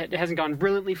 it hasn't gone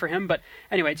brilliantly for him. But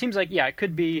anyway, it seems like, yeah, it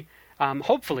could be,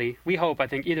 hopefully, we hope, I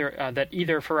think, that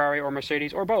either Ferrari or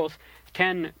Mercedes or both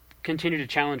can continue to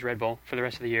challenge Red Bull for the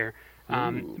rest of the year.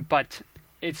 But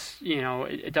it's,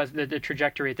 it does, the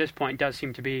trajectory at this point does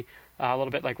seem to be a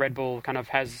little bit like Red Bull kind of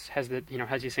has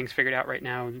these things figured out right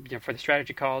now, for the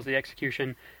strategy calls, the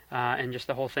execution, and just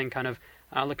the whole thing kind of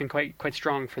looking quite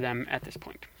strong for them at this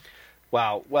point.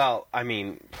 Wow. Well, I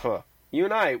mean, you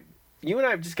and I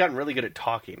have just gotten really good at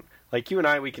talking. Like, you and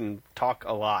I, we can talk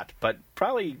a lot, but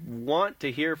probably want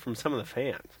to hear from some of the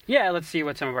fans. Yeah, let's see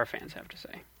what some of our fans have to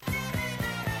say.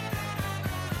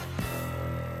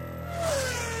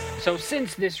 So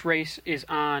since this race is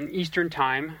on Eastern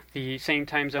Time, the same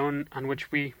time zone on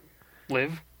which we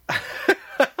live.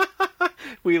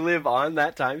 We live on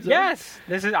that time zone? Yes,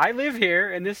 I live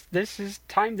here, and this is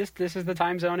the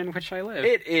time zone in which I live.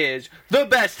 It is the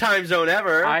best time zone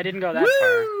ever. I didn't go that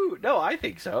far. No, I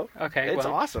think so. Okay, it's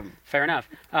awesome. Fair enough.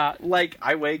 Like,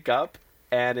 I wake up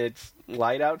and it's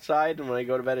light outside, and when I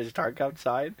go to bed it's dark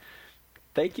outside.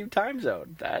 Thank you, time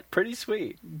zone. That's pretty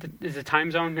sweet. Is the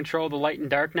time zone control the light and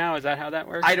dark now? Is that how that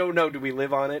works? I don't know. Do we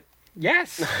live on it?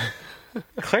 Yes.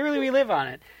 Clearly we live on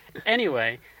it.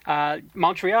 Anyway,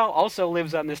 Montreal also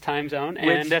lives on this time zone,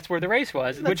 and that's where the race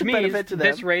was, which means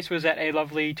this race was at a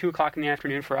lovely 2 o'clock in the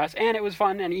afternoon for us, and it was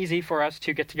fun and easy for us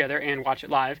to get together and watch it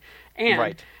live,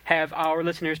 and have our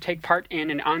listeners take part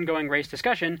in an ongoing race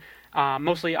discussion,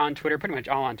 mostly on Twitter, pretty much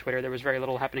all on Twitter. There was very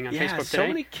little happening on Facebook today. So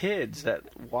many kids that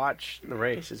watch the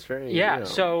race. It's very... Yeah,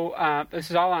 so this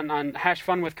is all on Hash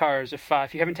Fun with Cars. If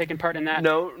you haven't taken part in that...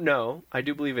 No, I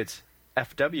do believe it's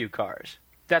FW Cars.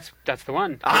 That's the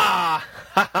one. Ah!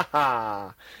 Ha ha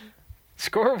ha!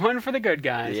 Score one for the good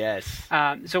guys. Yes.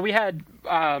 So we had,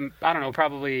 I don't know,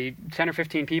 probably 10 or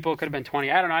 15 people. Could have been 20.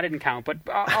 I don't know. I didn't count. But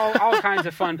all kinds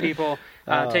of fun people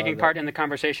taking part in the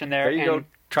conversation there. There you go,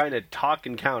 trying to talk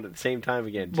and count at the same time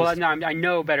again. Well, no, I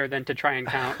know better than to try and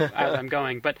count as I'm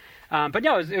going. But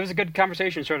no, it was a good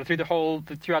conversation sort of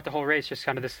throughout the whole race, just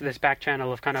kind of this back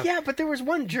channel of kind of... Yeah, but there was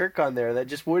one jerk on there that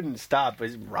just wouldn't stop.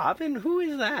 Is Robin? Who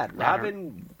is that?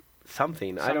 Robin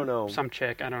something. I don't know. Some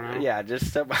chick. I don't know. Yeah,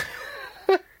 just...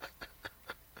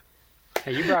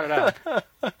 Hey, you brought it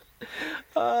up.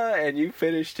 And you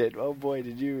finished it. Oh boy,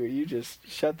 did you just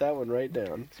shut that one right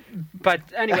down. But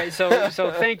anyway, so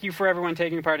thank you for everyone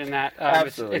taking part in that.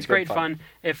 Absolutely. It's great fun.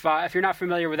 If you're not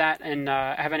familiar with that and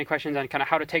have any questions on kind of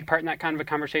how to take part in that kind of a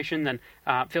conversation, then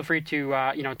feel free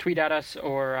to tweet at us,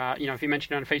 or if you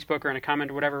mention it on Facebook or in a comment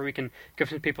or whatever, we can give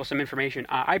some people some information.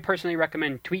 I personally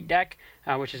recommend TweetDeck,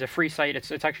 which is a free site.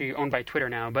 It's actually owned by Twitter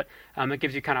now, but it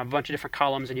gives you kind of a bunch of different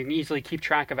columns, and you can easily keep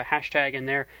track of a hashtag in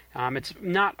there. It's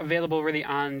not available really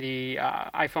on the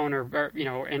iPhone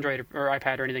or Android or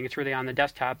iPad or anything. It's really on the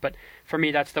desktop. But for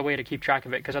me, that's the way to keep track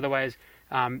of it, because otherwise,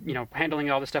 handling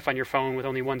all the stuff on your phone with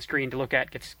only one screen to look at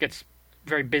gets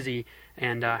very busy,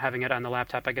 and having it on the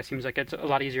laptop, I guess, seems like it's a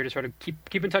lot easier to sort of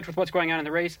keep in touch with what's going on in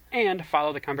the race and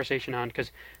follow the conversation on,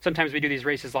 because sometimes we do these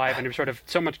races live and there's sort of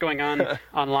so much going on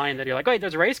online that you're like, wait,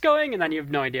 there's a race going, and then you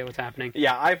have no idea what's happening.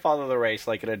 Yeah, I follow the race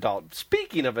like an adult.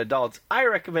 Speaking of adults, I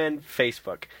recommend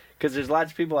Facebook, because there's lots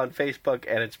of people on Facebook,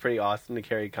 and it's pretty awesome to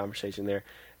carry a conversation there.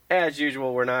 As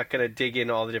usual, we're not going to dig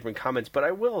into all the different comments, but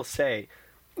I will say,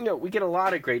 we get a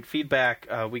lot of great feedback.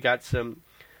 We got some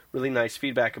really nice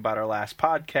feedback about our last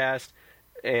podcast,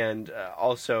 and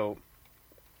also,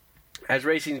 as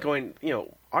racing's going,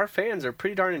 our fans are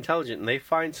pretty darn intelligent, and they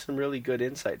find some really good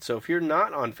insights. So if you're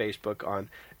not on Facebook, on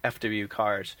FW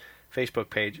Cars Facebook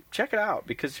page, check it out,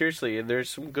 because seriously, there's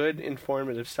some good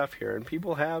informative stuff here, and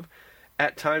people have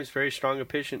at times very strong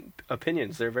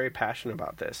opinions. They're very passionate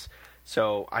about this.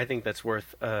 So I think that's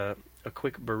worth a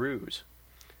quick peruse.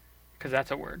 Because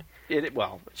that's a word. It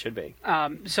should be.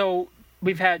 So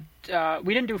we've had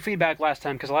we didn't do feedback last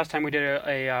time because the last time we did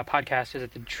a podcast is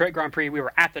at the Detroit Grand Prix. We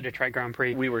were at the Detroit Grand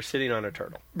Prix. We were sitting on a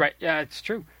turtle. Right. Yeah, it's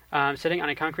true. Sitting on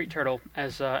a concrete turtle,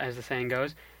 as the saying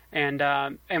goes. And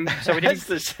so we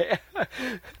didn't.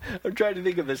 I'm trying to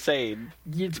think of the saying.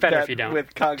 It's better if you don't.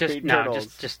 With concrete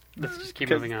turtles. Let's just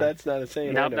keep moving on. That's not a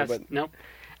saying. Nope.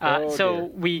 Dear.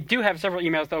 We do have several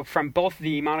emails, though, from both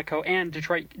the Monaco and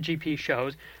Detroit GP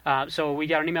shows. So we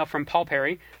got an email from Paul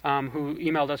Perry, who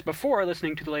emailed us before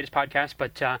listening to the latest podcast,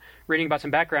 but reading about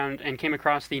some background and came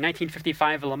across the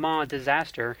 1955 Le Mans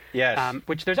disaster. Yes.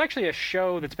 Which there's actually a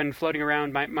show that's been floating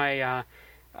around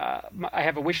I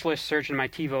have a wish list search in my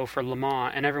TiVo for Le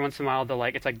Mans, and every once in a while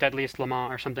it's like Deadliest Le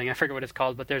Mans or something. I forget what it's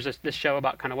called, but there's this show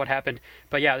about kind of what happened.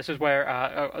 But yeah, this is where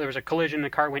there was a collision. The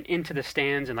car went into the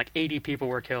stands, and like 80 people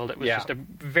were killed. It was just a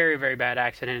very, very bad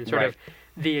accident, and sort of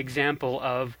the example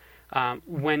of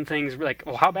when things were like,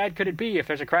 well, how bad could it be if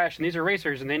there's a crash and these are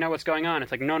racers and they know what's going on?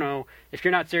 It's like, no, if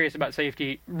you're not serious about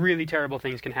safety, really terrible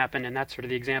things can happen, and that's sort of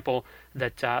the example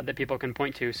that people can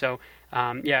point to. So,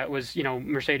 it was,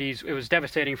 Mercedes, it was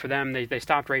devastating for them. They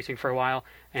stopped racing for a while,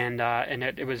 and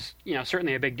it was,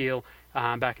 certainly a big deal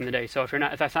back in the day. So if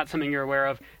that's not something you're aware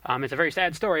of, it's a very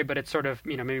sad story, but it's sort of,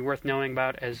 maybe worth knowing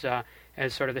about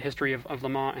as sort of the history of Le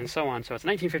Mans and so on. So it's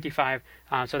 1955.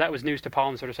 So that was news to Paul,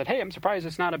 and sort of said, hey, I'm surprised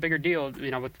it's not a bigger deal,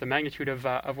 with the magnitude of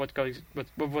what's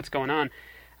going on.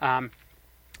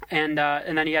 And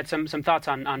then he had some thoughts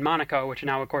on Monaco, which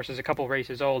now, of course, is a couple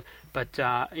races old. But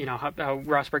how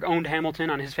Rosberg owned Hamilton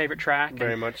on his favorite track.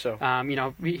 Very much so.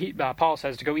 Paul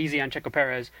says to go easy on Checo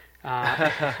Perez.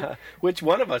 Which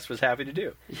one of us was happy to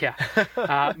do. Yeah.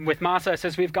 With Massa, it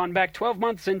says we've gone back 12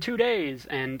 months and 2 days.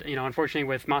 And, unfortunately,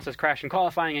 with Massa's crash in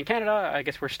qualifying in Canada, I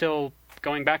guess we're still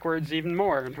going backwards even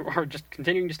more, or just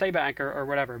continuing to stay back or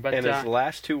whatever. But and his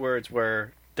last two words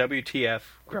were WTF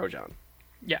Grosjean.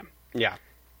 Yeah. Yeah.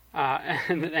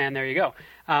 And there you go.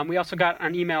 We also got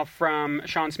an email from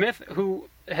Sean Smith, who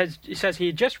says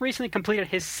he just recently completed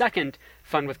his second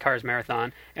Fun with Cars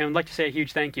marathon, and would like to say a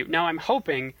huge thank you. Now, I'm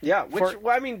hoping... Yeah,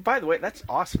 by the way, that's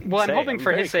awesome. Well, I'm hoping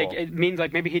for his sake, it means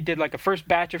like maybe he did like the first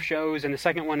batch of shows, and the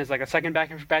second one is like a second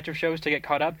batch of shows to get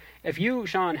caught up. If you,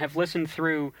 Sean, have listened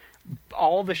through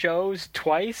all the shows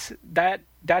twice,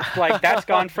 that's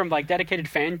gone from like dedicated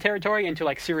fan territory into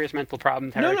like serious mental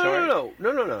problem territory.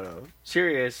 No.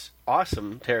 Serious,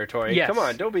 awesome territory. Yes. Come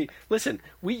on, don't be... Listen,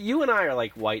 you and I are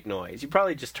like white noise. You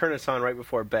probably just turn us on right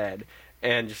before bed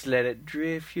and just let it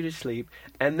drift you to sleep.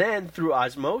 And then through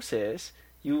osmosis,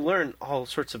 you learn all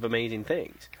sorts of amazing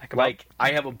things. Like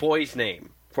I Have a Boy's Name,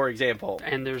 for example.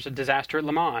 And there's a disaster at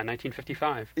Le Mans in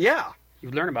 1955. Yeah. You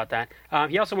learn about that.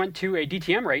 He also went to a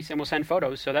DTM race and will send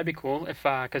photos, so that'd be cool. If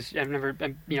because we've never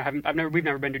been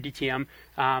to DTM.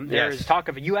 There's talk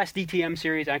of a US DTM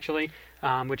series actually,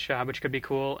 which could be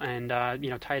cool and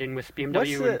tied in with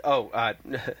BMW.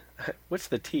 What's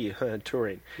the T?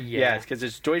 Touring. Yeah, it's because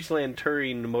it's Deutschland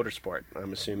Touring Motorsport.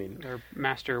 I'm assuming. Or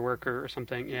Master Worker or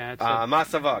something. Yeah, it's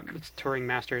Masterwerk. It's Touring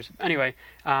Masters. Anyway,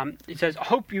 it says,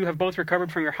 hope you have both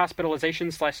recovered from your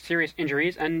hospitalization/serious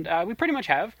injuries, and we pretty much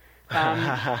have.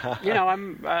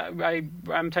 I'm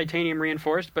titanium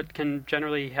reinforced, but can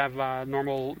generally have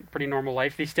pretty normal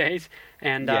life these days.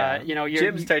 And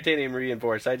Jim's titanium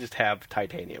reinforced. I just have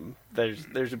titanium.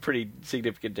 There's a pretty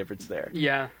significant difference there.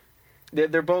 Yeah,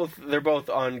 they're both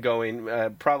ongoing.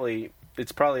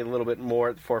 It's probably a little bit more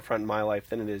at the forefront in my life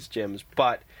than it is Jim's,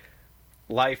 but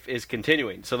life is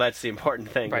continuing, so that's the important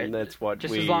thing, right. And that's what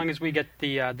as long as we get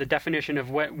the definition of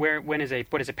what is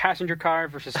a passenger car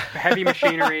versus heavy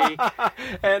machinery,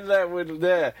 and that would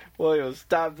we'll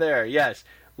stop there. Yes,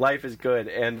 life is good,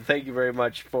 and thank you very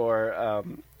much for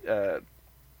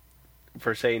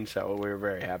saying so. We were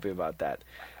very happy about that.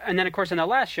 And then, of course, in the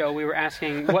last show, we were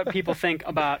asking what people think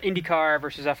about IndyCar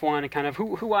versus F1 and kind of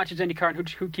who watches IndyCar and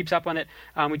who keeps up on it.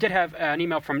 We did have an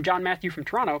email from John Matthew from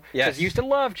Toronto. Yes. Says he used to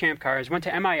love Champ Cars, went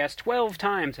to MIS 12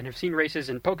 times, and have seen races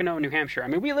in Pocono, New Hampshire. I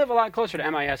mean, we live a lot closer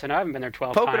to MIS, and I haven't been there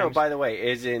 12 times. Pocono, by the way,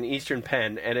 is in Eastern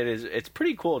Penn, and it's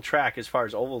pretty cool track as far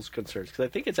as ovals concerned, because I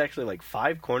think it's actually like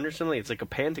 5 corners something. It's like a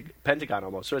pentagon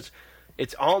almost. So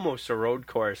it's almost a road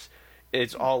course.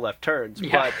 It's all left turns.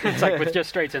 Yeah, but it's like with just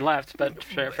straights and lefts, but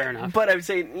fair enough. But I would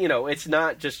say, it's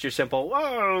not just your simple,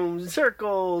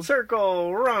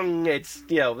 circle, rung. It's,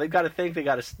 they've got to think, they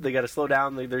got to slow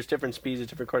down. There's different speeds at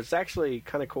different courses. It's actually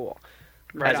kind of cool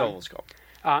as ovals go.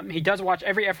 He does watch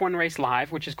every F1 race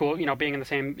live, which is cool. Being in the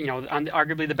same, on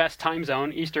arguably the best time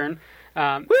zone, Eastern.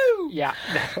 Woo! Yeah,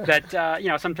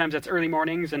 sometimes that's early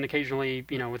mornings, and occasionally,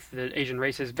 with the Asian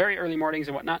races, very early mornings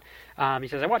and whatnot. He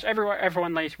says, I watch every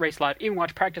F1 race live, even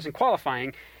watch practice and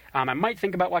qualifying. I might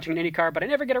think about watching an IndyCar, but I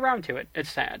never get around to it. It's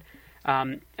sad.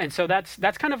 And so that's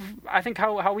kind of, I think,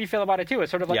 how we feel about it too.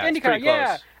 It's sort of like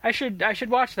IndyCar, I should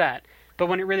watch that. But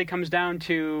when it really comes down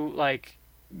to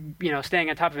staying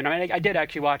on top of it, I did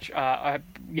actually watch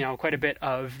quite a bit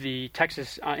of the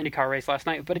Texas IndyCar race last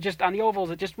night, but it just on the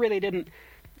ovals, it just really didn't.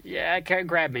 Yeah, it can't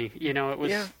grab me. It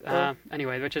was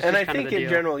anyway, which is. And just I kind think of the in deal.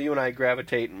 general, you and I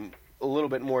gravitate a little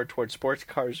bit more towards sports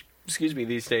cars.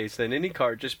 These days than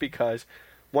IndyCar, just because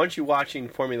once you're watching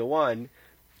Formula One,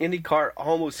 IndyCar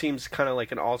almost seems kind of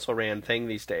like an also-ran thing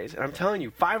these days. And I'm telling you,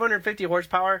 550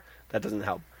 horsepower, that doesn't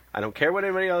help. I don't care what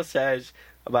anybody else says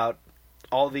about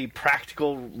all the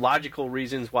practical, logical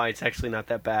reasons why it's actually not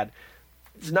that bad.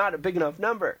 It's not a big enough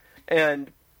number.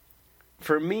 And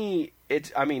for me,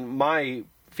 my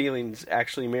feelings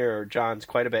actually mirror John's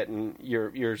quite a bit, and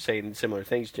you're saying similar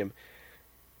things, Jim.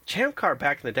 Champ Car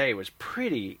back in the day was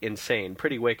pretty insane,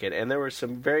 pretty wicked, and there were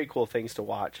some very cool things to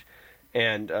watch.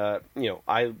 And,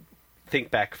 I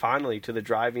think back fondly to the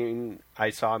driving I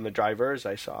saw and the drivers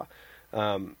I saw.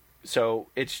 So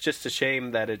it's just a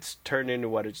shame that it's turned into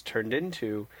what it's turned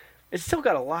into. It's still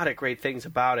got a lot of great things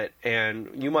about it, and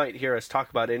you might hear us talk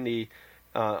about Indy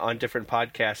on different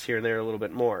podcasts here and there a little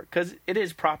bit more, because it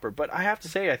is proper. But I have to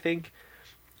say, I think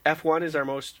F1 is our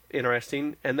most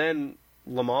interesting, and then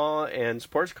Le Mans and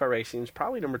sports car racing is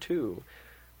probably number 2.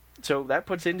 So that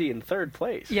puts Indy in 3rd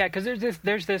place. Yeah, because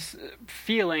there's this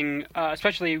feeling,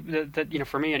 especially that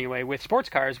for me anyway, with sports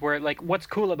cars, where what's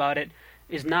cool about it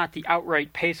is not the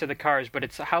outright pace of the cars, but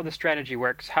it's how the strategy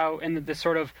works, this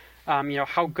sort of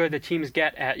how good the teams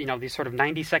get at these sort of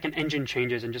 90-second engine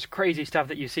changes and just crazy stuff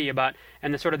that you see about,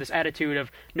 and the sort of this attitude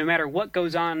of no matter what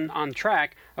goes on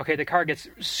track, okay, the car gets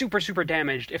super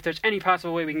damaged. If there's any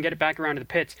possible way we can get it back around to the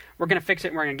pits, we're going to fix it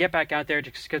and we're going to get back out there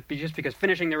just because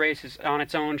finishing the race is on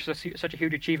its own such a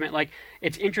huge achievement.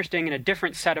 It's interesting in a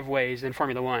different set of ways than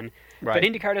Formula One. Right. But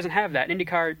IndyCar doesn't have that.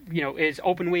 IndyCar, is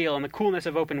open wheel, and the coolness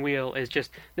of open wheel is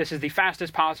just this is the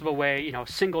fastest possible way.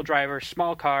 Single driver,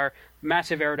 small car,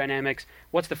 massive aerodynamics.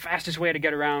 What's the fastest way to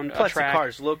get around Plus, a track? the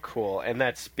cars look cool, and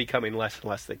that's becoming less and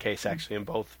less the case actually in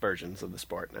both versions of the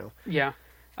sport now. Yeah,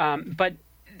 but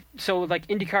so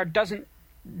IndyCar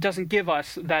doesn't give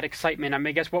us that excitement.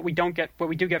 I guess what we do get from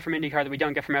IndyCar that we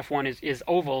don't get from F1 is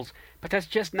ovals, but that's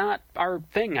just not our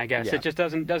thing. I guess It just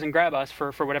doesn't grab us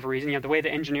for whatever reason. The way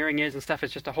the engineering is and stuff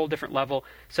is just a whole different level.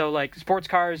 So sports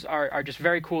cars are just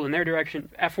very cool in their direction.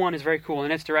 F1 is very cool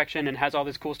in its direction and has all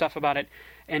this cool stuff about it,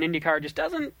 and IndyCar just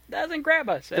doesn't grab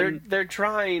us. They're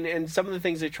trying, and some of the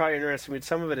things they try are interesting, but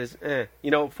some of it is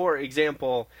for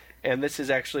example. And this is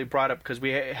actually brought up because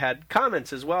we had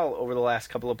comments as well over the last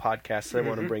couple of podcasts that I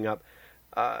want to bring up.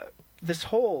 This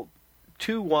whole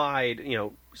 2 wide,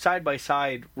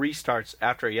 side-by-side restarts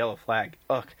after a yellow flag.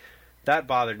 Ugh, that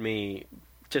bothered me.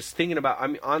 Just thinking about,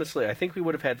 honestly, I think we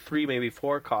would have had 3, maybe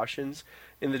 4 cautions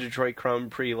in the Detroit Grand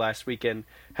Prix last weekend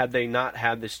had they not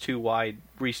had this 2 wide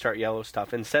restart yellow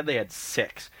stuff. Instead, they had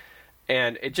 6.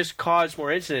 And it just caused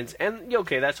more incidents. And,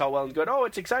 okay, that's all well and good. Oh,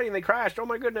 it's exciting. They crashed. Oh,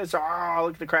 my goodness. Oh,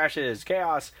 look at the crashes.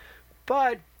 Chaos.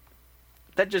 But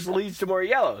that just leads to more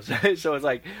yellows. So it's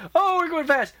like, oh, we're going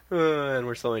fast. And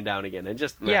we're slowing down again. And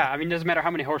just yeah, it doesn't matter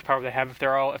how many horsepower they have.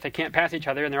 If they can't pass each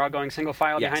other and they're all going single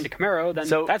file behind a Camaro,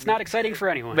 then that's not exciting for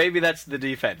anyone. Maybe that's the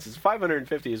defense.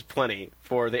 550 is plenty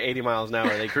for the 80 miles an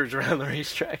hour they cruise around the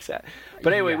racetracks at.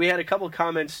 But anyway, we had a couple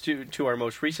comments to our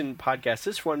most recent podcast.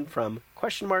 This one from ?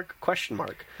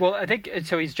 Well, I think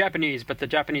so. He's Japanese, but the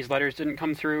Japanese letters didn't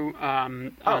come through.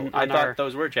 I thought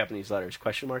those were Japanese letters. ?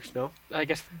 No. I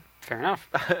guess fair enough.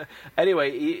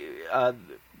 Anyway,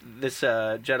 this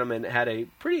gentleman had a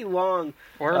pretty long,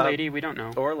 or lady, we don't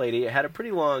know, or lady had a pretty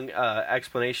long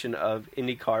explanation of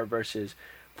IndyCar versus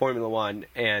Formula One,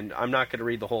 and I'm not going to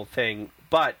read the whole thing,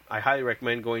 but I highly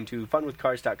recommend going to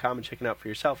funwithcars.com and checking it out for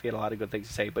yourself. He had a lot of good things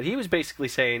to say, but he was basically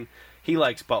saying he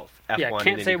likes both F1 and IndyCar.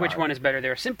 Can't say which one is better.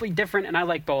 They're simply different, and I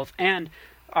like both. And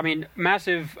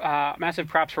massive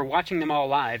props for watching them all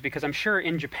live, because I'm sure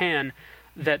in Japan,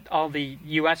 that all the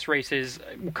U.S. races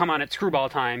come on at screwball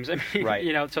times. I mean,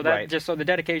 Right. So that Right. just so the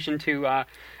dedication to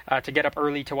get up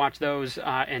early to watch those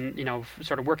and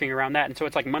sort of working around that, and so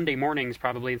it's like Monday mornings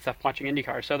probably and stuff watching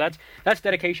IndyCar. So that's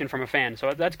dedication from a fan.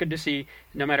 So that's good to see.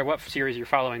 No matter what series you're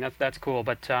following, that's cool.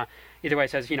 But either way,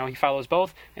 it says he follows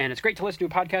both, and it's great to listen to a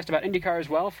podcast about IndyCar as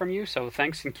well from you. So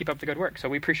thanks and keep up the good work. So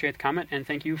we appreciate the comment and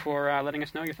thank you for letting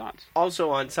us know your thoughts. Also,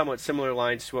 on somewhat similar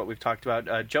lines to what we've talked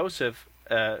about, Joseph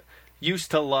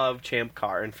used to love Champ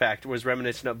Car. In fact, was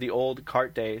reminiscent of the old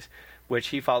kart days, which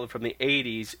he followed from the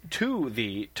 80s to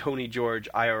the Tony George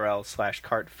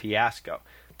IRL/kart fiasco.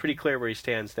 Pretty clear where he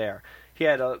stands there. He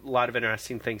had a lot of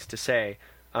interesting things to say.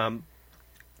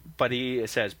 But he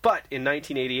says, but in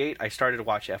 1988, I started to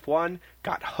watch F1,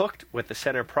 got hooked with the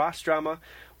Center Prost drama.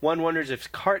 One wonders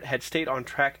if kart had stayed on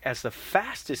track as the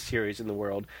fastest series in the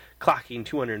world, clocking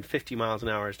 250 miles an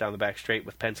hour down the back straight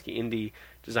with Penske Indy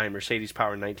designed Mercedes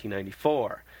power in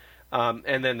 1994.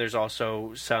 And then there's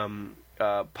also some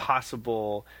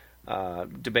possible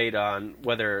debate on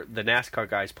whether the NASCAR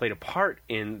guys played a part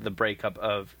in the breakup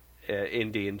of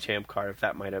Indy and Champ Car, if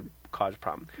that might have caused a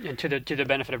problem. And to the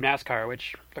benefit of NASCAR,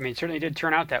 which certainly did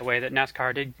turn out that way. That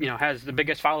NASCAR did has the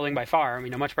biggest following by far.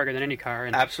 Much bigger than IndyCar.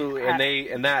 And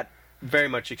absolutely, and that very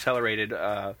much accelerated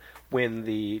when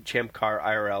the Champ Car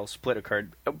IRL split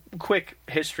occurred. A quick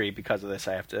history because of this.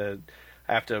 I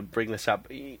have to bring this up.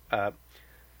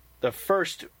 The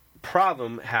first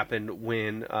problem happened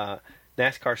when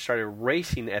NASCAR started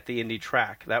racing at the Indy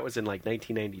track. That was in like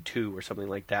 1992 or something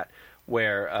like that.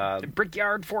 Where the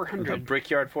Brickyard 400. The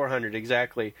Brickyard 400,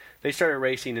 exactly. They started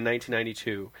racing in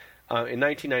 1992. In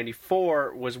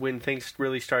 1994 was when things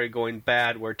really started going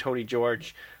bad, where Tony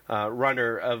George,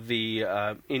 runner of the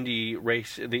Indy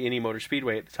race, the Indy Motor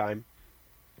Speedway at the time,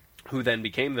 who then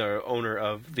became the owner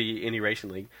of the Indy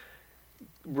Racing League,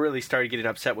 really started getting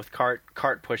upset with kart.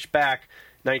 Kart pushed back.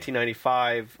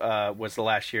 1995 was the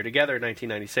last year together.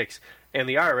 1996, and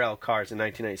the IRL cars in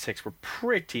 1996 were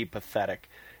pretty pathetic.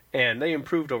 And they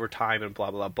improved over time and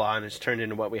blah, blah, blah, and it's turned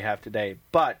into what we have today.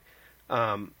 But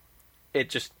it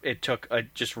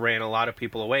just ran a lot of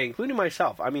people away, including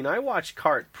myself. I watched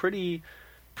kart pretty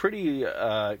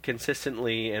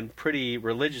consistently and pretty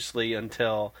religiously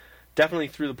until definitely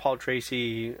through the Paul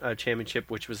Tracy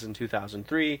Championship, which was in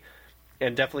 2003,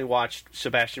 and definitely watched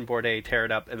Sebastian Bourdais tear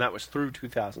it up, and that was through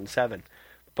 2007.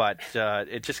 But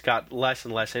it just got less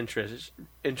and less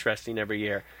interesting every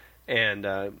year.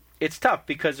 And it's tough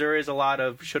because there is a lot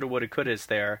of shoulda, woulda, couldas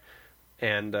there.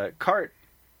 And kart,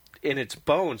 in its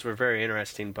bones, were very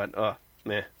interesting, but what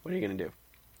are you going to do?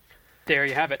 There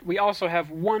you have it. We also have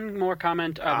one more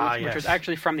comment, which was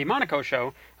actually from the Monaco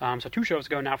show, so 2 shows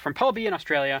ago now, from Paul B. in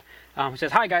Australia, who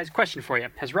says, "Hi guys, question for you.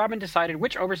 Has Robin decided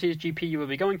which overseas GP you will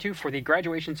be going to for the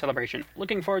graduation celebration?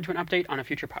 Looking forward to an update on a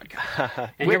future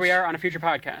podcast." And here we are on a future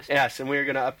podcast. Yes, and we're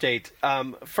going to update.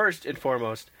 First and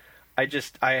foremost,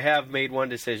 I have made one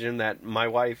decision that my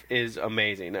wife is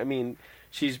amazing.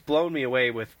 She's blown me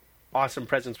away with awesome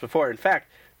presents before. In fact,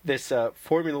 this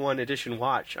Formula One edition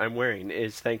watch I'm wearing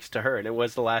is thanks to her, and it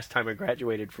was the last time I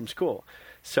graduated from school.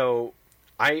 So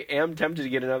I am tempted to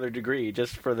get another degree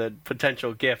just for the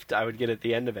potential gift I would get at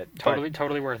the end of it.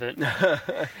 Totally worth it.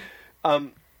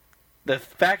 The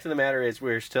fact of the matter is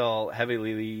we're still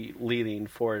heavily leaning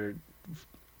towards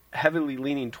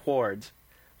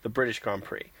the British Grand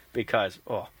Prix because,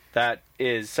 that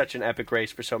is such an epic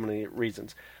race for so many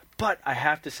reasons. But I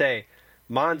have to say,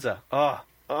 Monza,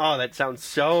 that sounds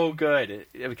so good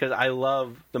because I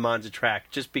love the Monza track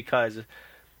just because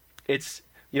it's,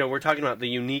 we're talking about the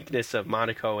uniqueness of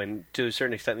Monaco and to a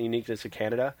certain extent the uniqueness of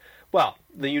Canada. Well,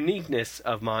 the uniqueness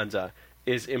of Monza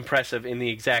is impressive in the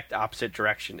exact opposite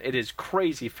direction. It is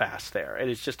crazy fast there. It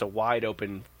is just a wide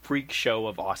open freak show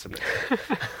of awesomeness.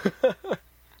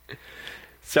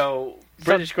 So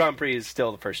British Grand Prix is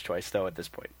still the first choice, though, at this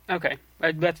point. Okay,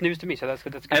 that's news to me. So that's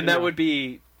good. That's good. And that would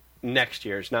be next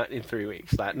year's, not in 3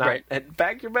 weeks. Not right. And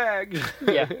pack your bags.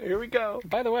 Yeah, here we go.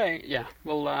 By the way, yeah,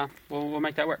 we'll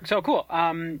make that work. So cool.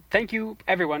 Thank you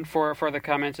everyone for the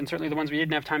comments, and certainly the ones we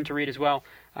didn't have time to read as well.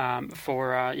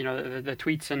 For the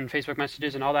tweets and Facebook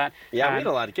messages and all that. Yeah, we had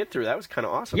a lot to get through. That was kind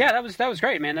of awesome. Yeah, that was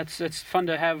great, man. It's fun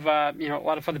to have a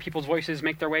lot of other people's voices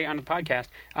make their way onto the podcast.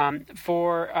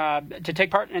 To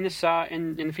take part in this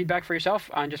in the feedback for yourself,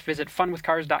 just visit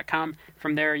funwithcars.com.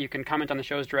 From there, you can comment on the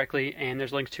shows directly, and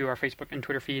there's links to our Facebook and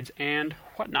Twitter feeds and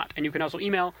whatnot. And you can also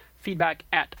email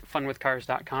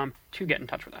feedback@funwithcars.com to get in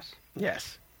touch with us.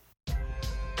 Yes.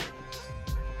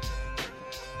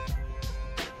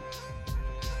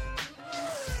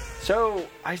 So,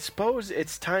 I suppose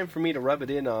it's time for me to rub it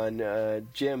in on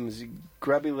Jim's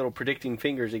grubby little predicting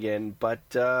fingers again, but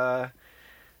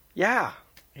yeah,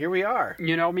 here we are.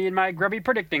 You know me and my grubby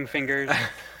predicting fingers.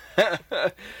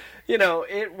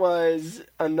 It was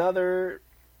another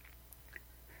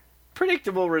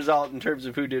predictable result in terms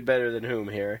of who did better than whom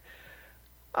here.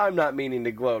 I'm not meaning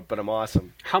to gloat, but I'm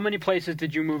awesome. How many places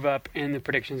did you move up in the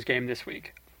predictions game this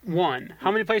week? 1. How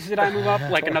many places did I move up?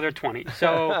 Like another 20.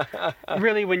 So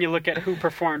really, when you look at who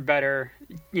performed better,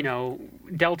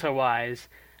 delta-wise,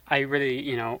 I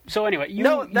really, So anyway,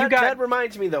 that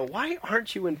reminds me, though. Why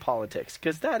aren't you in politics?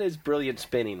 Because that is brilliant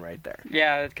spinning right there.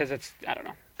 Yeah, because I don't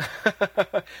know.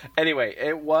 Anyway,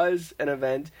 it was an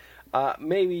event.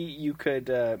 Maybe you could...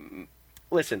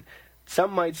 listen,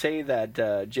 some might say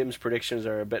that Jim's predictions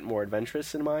are a bit more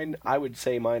adventurous than mine. I would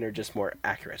say mine are just more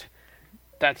accurate.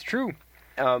 That's true.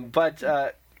 But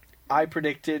I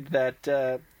predicted that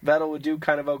Vettel would do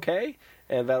kind of okay,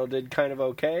 and Vettel did kind of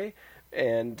okay,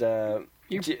 and...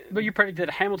 But you predicted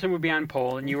that Hamilton would be on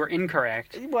pole, and you were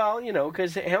incorrect. Well,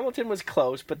 because Hamilton was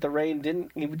close, but the rain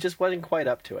he just wasn't quite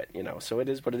up to it, so it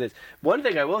is what it is. One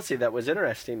thing I will say that was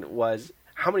interesting was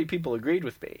how many people agreed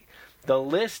with me. The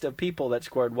list of people that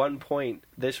scored 1 point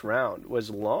this round was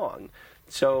long.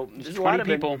 So there's a lot of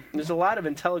people. There's a lot of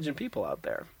intelligent people out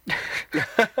there.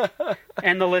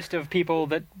 And the list of people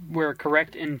that were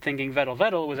correct in thinking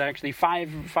Vettel was actually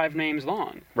five names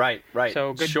long. Right.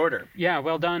 So good, shorter. Yeah,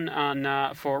 well done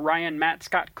on for Ryan, Matt,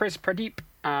 Scott, Chris, Pradeep.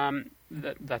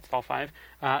 That's all 5.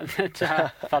 I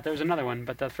thought there was another one,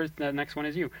 but the next one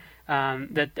is you.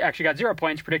 That actually got 0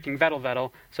 points predicting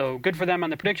Vettel. So good for them on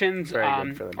the predictions. Very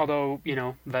good for them. Although,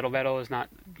 Vettel is not,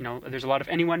 there's a lot of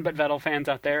anyone but Vettel fans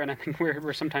out there, and I think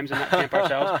we're sometimes in that camp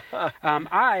ourselves.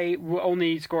 I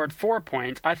only scored 4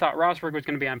 points. I thought Rosberg was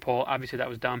going to be on pole. Obviously, that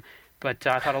was dumb. But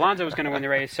I thought Alonso was going to win the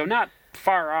race. So not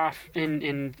far off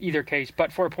in either case,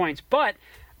 but 4 points. But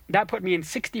that put me in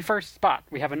 61st spot.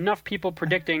 We have enough people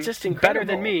predicting better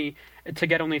than me to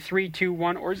get only 3, 2,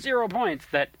 1, or 0 points.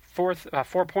 That 4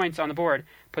 points on the board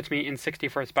puts me in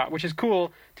 61st spot, which is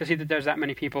cool to see that there's that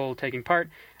many people taking part.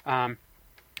 If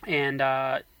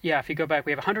you go back,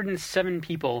 we have 107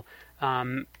 people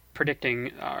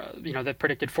predicting, that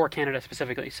predicted for Canada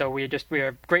specifically. So we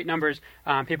have great numbers.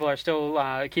 People are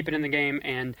still keeping in the game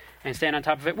and staying on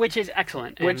top of it, which is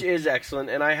excellent.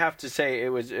 And I have to say, it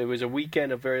was a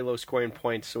weekend of very low scoring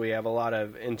points. So we have a lot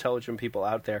of intelligent people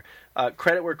out there.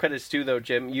 Credit where credit's due, though,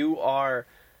 Jim. You are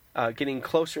getting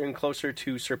closer and closer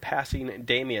to surpassing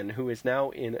Damien, who is now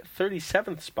in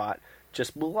 37th spot,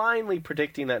 just blindly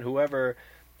predicting that whoever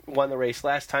won the race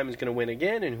last time is going to win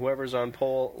again, and whoever's on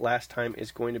pole last time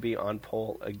is going to be on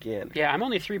pole again. Yeah, I'm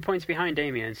only 3 points behind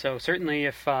Damien, so certainly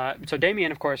if... so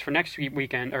Damien, of course, for next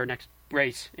weekend, or next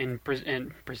race in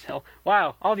Brazil.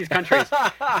 Wow, all these countries.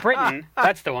 Britain,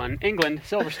 that's the one. England,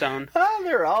 Silverstone.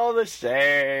 They're all the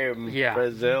same. Yeah.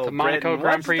 Brazil, the Monaco Britain.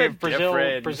 Grand Prix of Brazil,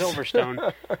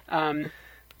 Silverstone.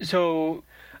 So...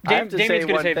 Damien's going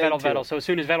to say Vettel, so as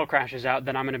soon as Vettel crashes out,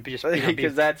 then I'm going to be just...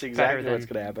 because that's exactly what's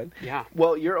going to happen. Yeah.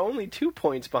 Well, you're only 2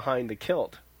 points behind the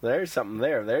kilt. There's something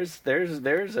there.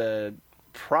 There's a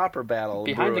proper battle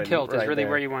behind the kilt right is really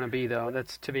there. where you want to be, though.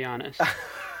 That's to be honest.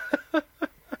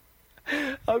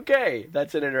 Okay,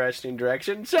 that's an interesting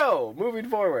direction. So, moving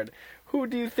forward, who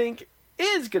do you think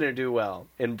is going to do well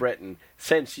in Britain,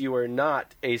 since you are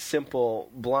not a simple,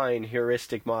 blind,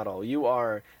 heuristic model? You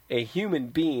are a human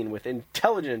being with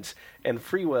intelligence and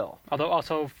free will. Although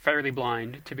also fairly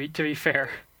blind, to be fair.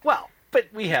 Well, but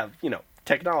we have,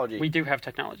 technology. We do have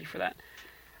technology for that.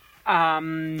 I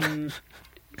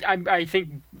think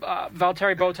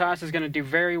Valtteri Bottas is going to do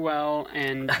very well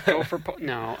and go for...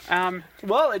 No.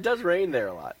 Well, it does rain there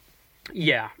a lot.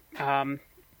 Yeah. I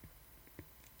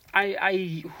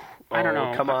don't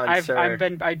know. Come on, sir. I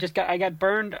got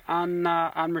burned on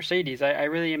Mercedes. I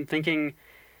really am thinking...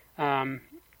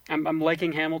 I'm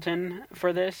liking Hamilton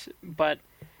for this, but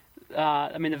the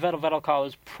Vettel call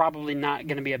is probably not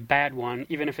going to be a bad one.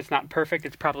 Even if it's not perfect,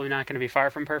 it's probably not going to be far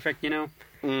from perfect.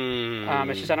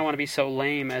 It's just I don't want to be so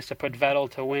lame as to put Vettel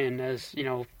to win, as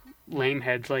lame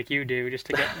heads like you do, just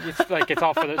to get. It's like it's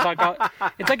all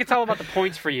about the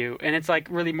points for you, and it's like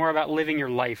really more about living your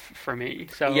life for me.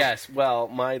 So yes, well,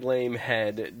 my lame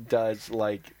head does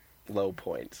like low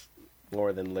points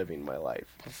more than living my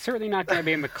life. It's certainly not going to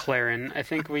be a McLaren. I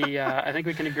think we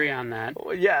can agree on that.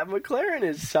 Yeah, McLaren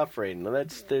is suffering.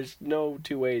 There's no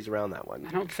two ways around that one.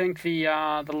 I don't think the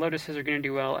Lotuses are going to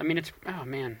do well. I mean, it's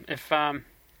if I'm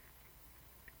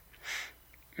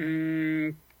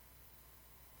going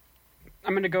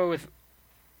to go with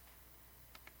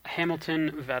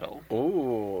Hamilton, Vettel.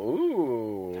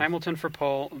 Ooh. Hamilton for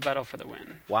pole, Vettel for the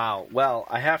win. Wow. Well,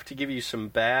 I have to give you some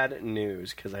bad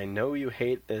news because I know you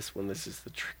hate this when this is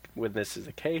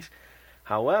the case.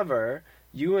 However,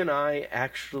 you and I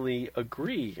actually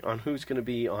agree on who's going to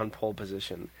be on pole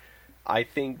position. I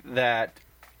think that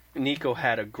Nico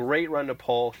had a great run to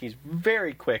pole. He's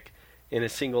very quick in a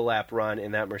single lap run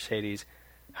in that Mercedes.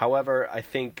 However, I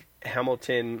think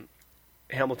Hamilton's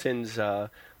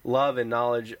love and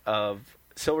knowledge of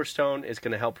Silverstone is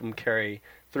going to help him carry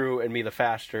through and be the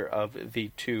faster of the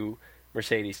two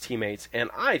Mercedes teammates. And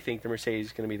I think the Mercedes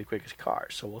is going to be the quickest car.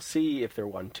 So we'll see if they're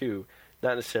 1-2.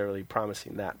 Not necessarily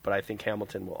promising that, but I think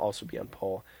Hamilton will also be on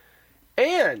pole.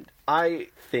 And I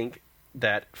think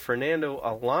that Fernando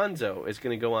Alonso is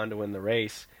going to go on to win the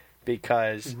race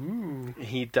because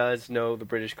he does know the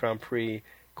British Grand Prix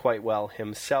quite well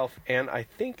himself. And I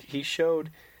think he showed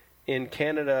in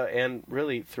Canada and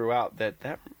really throughout that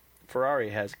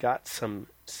Ferrari has got some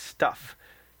stuff.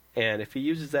 And if he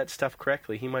uses that stuff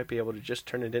correctly, he might be able to just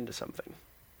turn it into something.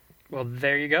 Well,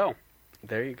 there you go.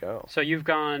 There you go. So you've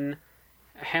gone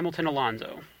Hamilton,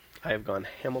 Alonso. I have gone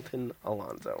Hamilton,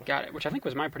 Alonso. Got it, which I think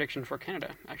was my prediction for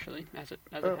Canada, actually, as it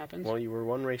happens. Well, you were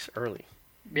one race early.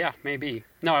 Yeah, maybe.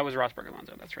 No, I was Rosberg,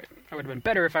 Alonso, that's right. I would have been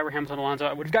better if I were Hamilton, Alonso.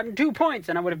 I would have gotten 2 points,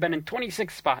 and I would have been in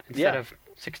 26th spot instead of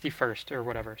 61st or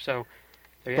whatever. So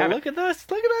there you have it. Look at us.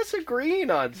 Look at us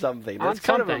agreeing on something. That's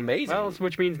kind of amazing. Well,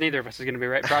 which means neither of us is going to be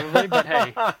right, probably. But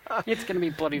hey, it's going to be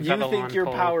bloody Vettel on pole. You think your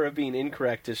power of being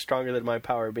incorrect is stronger than my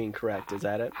power of being correct? Is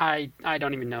that it? I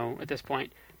don't even know at this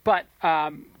point. But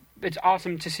it's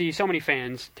awesome to see so many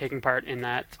fans taking part in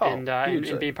that and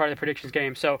being part of the predictions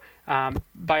game. So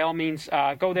by all means,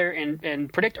 go there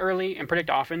and predict early and predict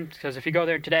often, because if you go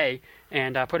there today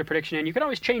and put a prediction in, you can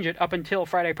always change it up until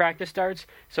Friday practice starts.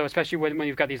 So especially when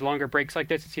you've got these longer breaks like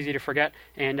this, it's easy to forget,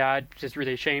 and it's just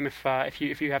really a shame if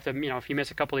you have to, if you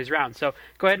miss a couple of these rounds. So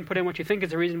go ahead and put in what you think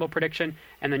is a reasonable prediction,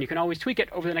 and then you can always tweak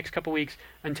it over the next couple weeks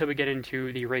until we get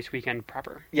into the race weekend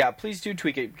proper. Yeah, please do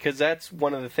tweak it, because that's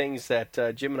one of the things that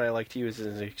Jim and I like to use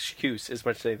as an excuse as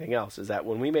much as anything else, is that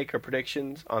when we make our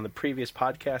predictions on the previous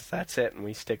podcast, that's it, and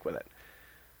we stick with it.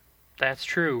 That's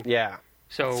true. Yeah.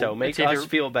 So make us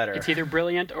feel better. It's either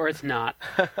brilliant or it's not.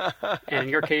 And in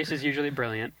your case, is usually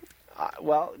brilliant.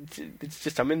 Well, it's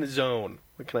just I'm in the zone.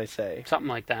 What can I say? Something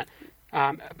like that.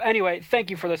 Anyway, thank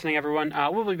you for listening, everyone.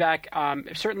 We'll be back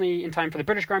certainly in time for the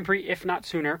British Grand Prix, if not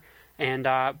sooner. And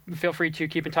feel free to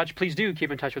keep in touch. Please do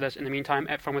keep in touch with us in the meantime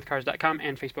at funwithcars.com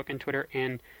and Facebook and Twitter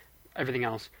and everything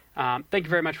else. Thank you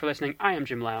very much for listening. I am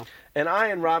Jim Lau. And I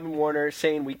am Robin Warner,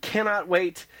 saying we cannot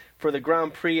wait for the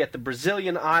Grand Prix at the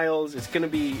Brazilian Isles. It's going to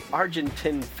be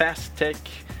Argentin-fastic,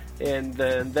 and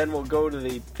then we'll go to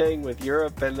the thing with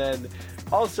Europe, and then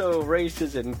also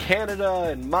races in Canada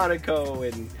and Monaco,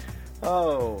 and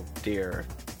oh dear.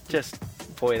 Just,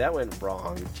 boy, that went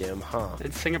wrong, Jim, huh?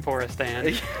 It's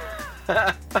Singaporeistan.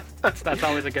 That's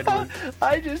always a good one.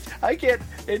 I can't.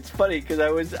 It's funny because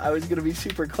I was gonna be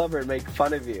super clever and make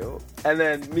fun of you, and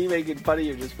then me making fun of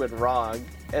you just went wrong,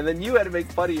 and then you had to make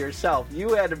fun of yourself.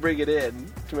 You had to bring it in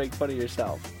to make fun of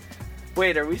yourself.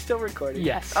 Wait, are we still recording?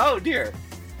 Yes. Oh dear.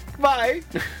 Bye.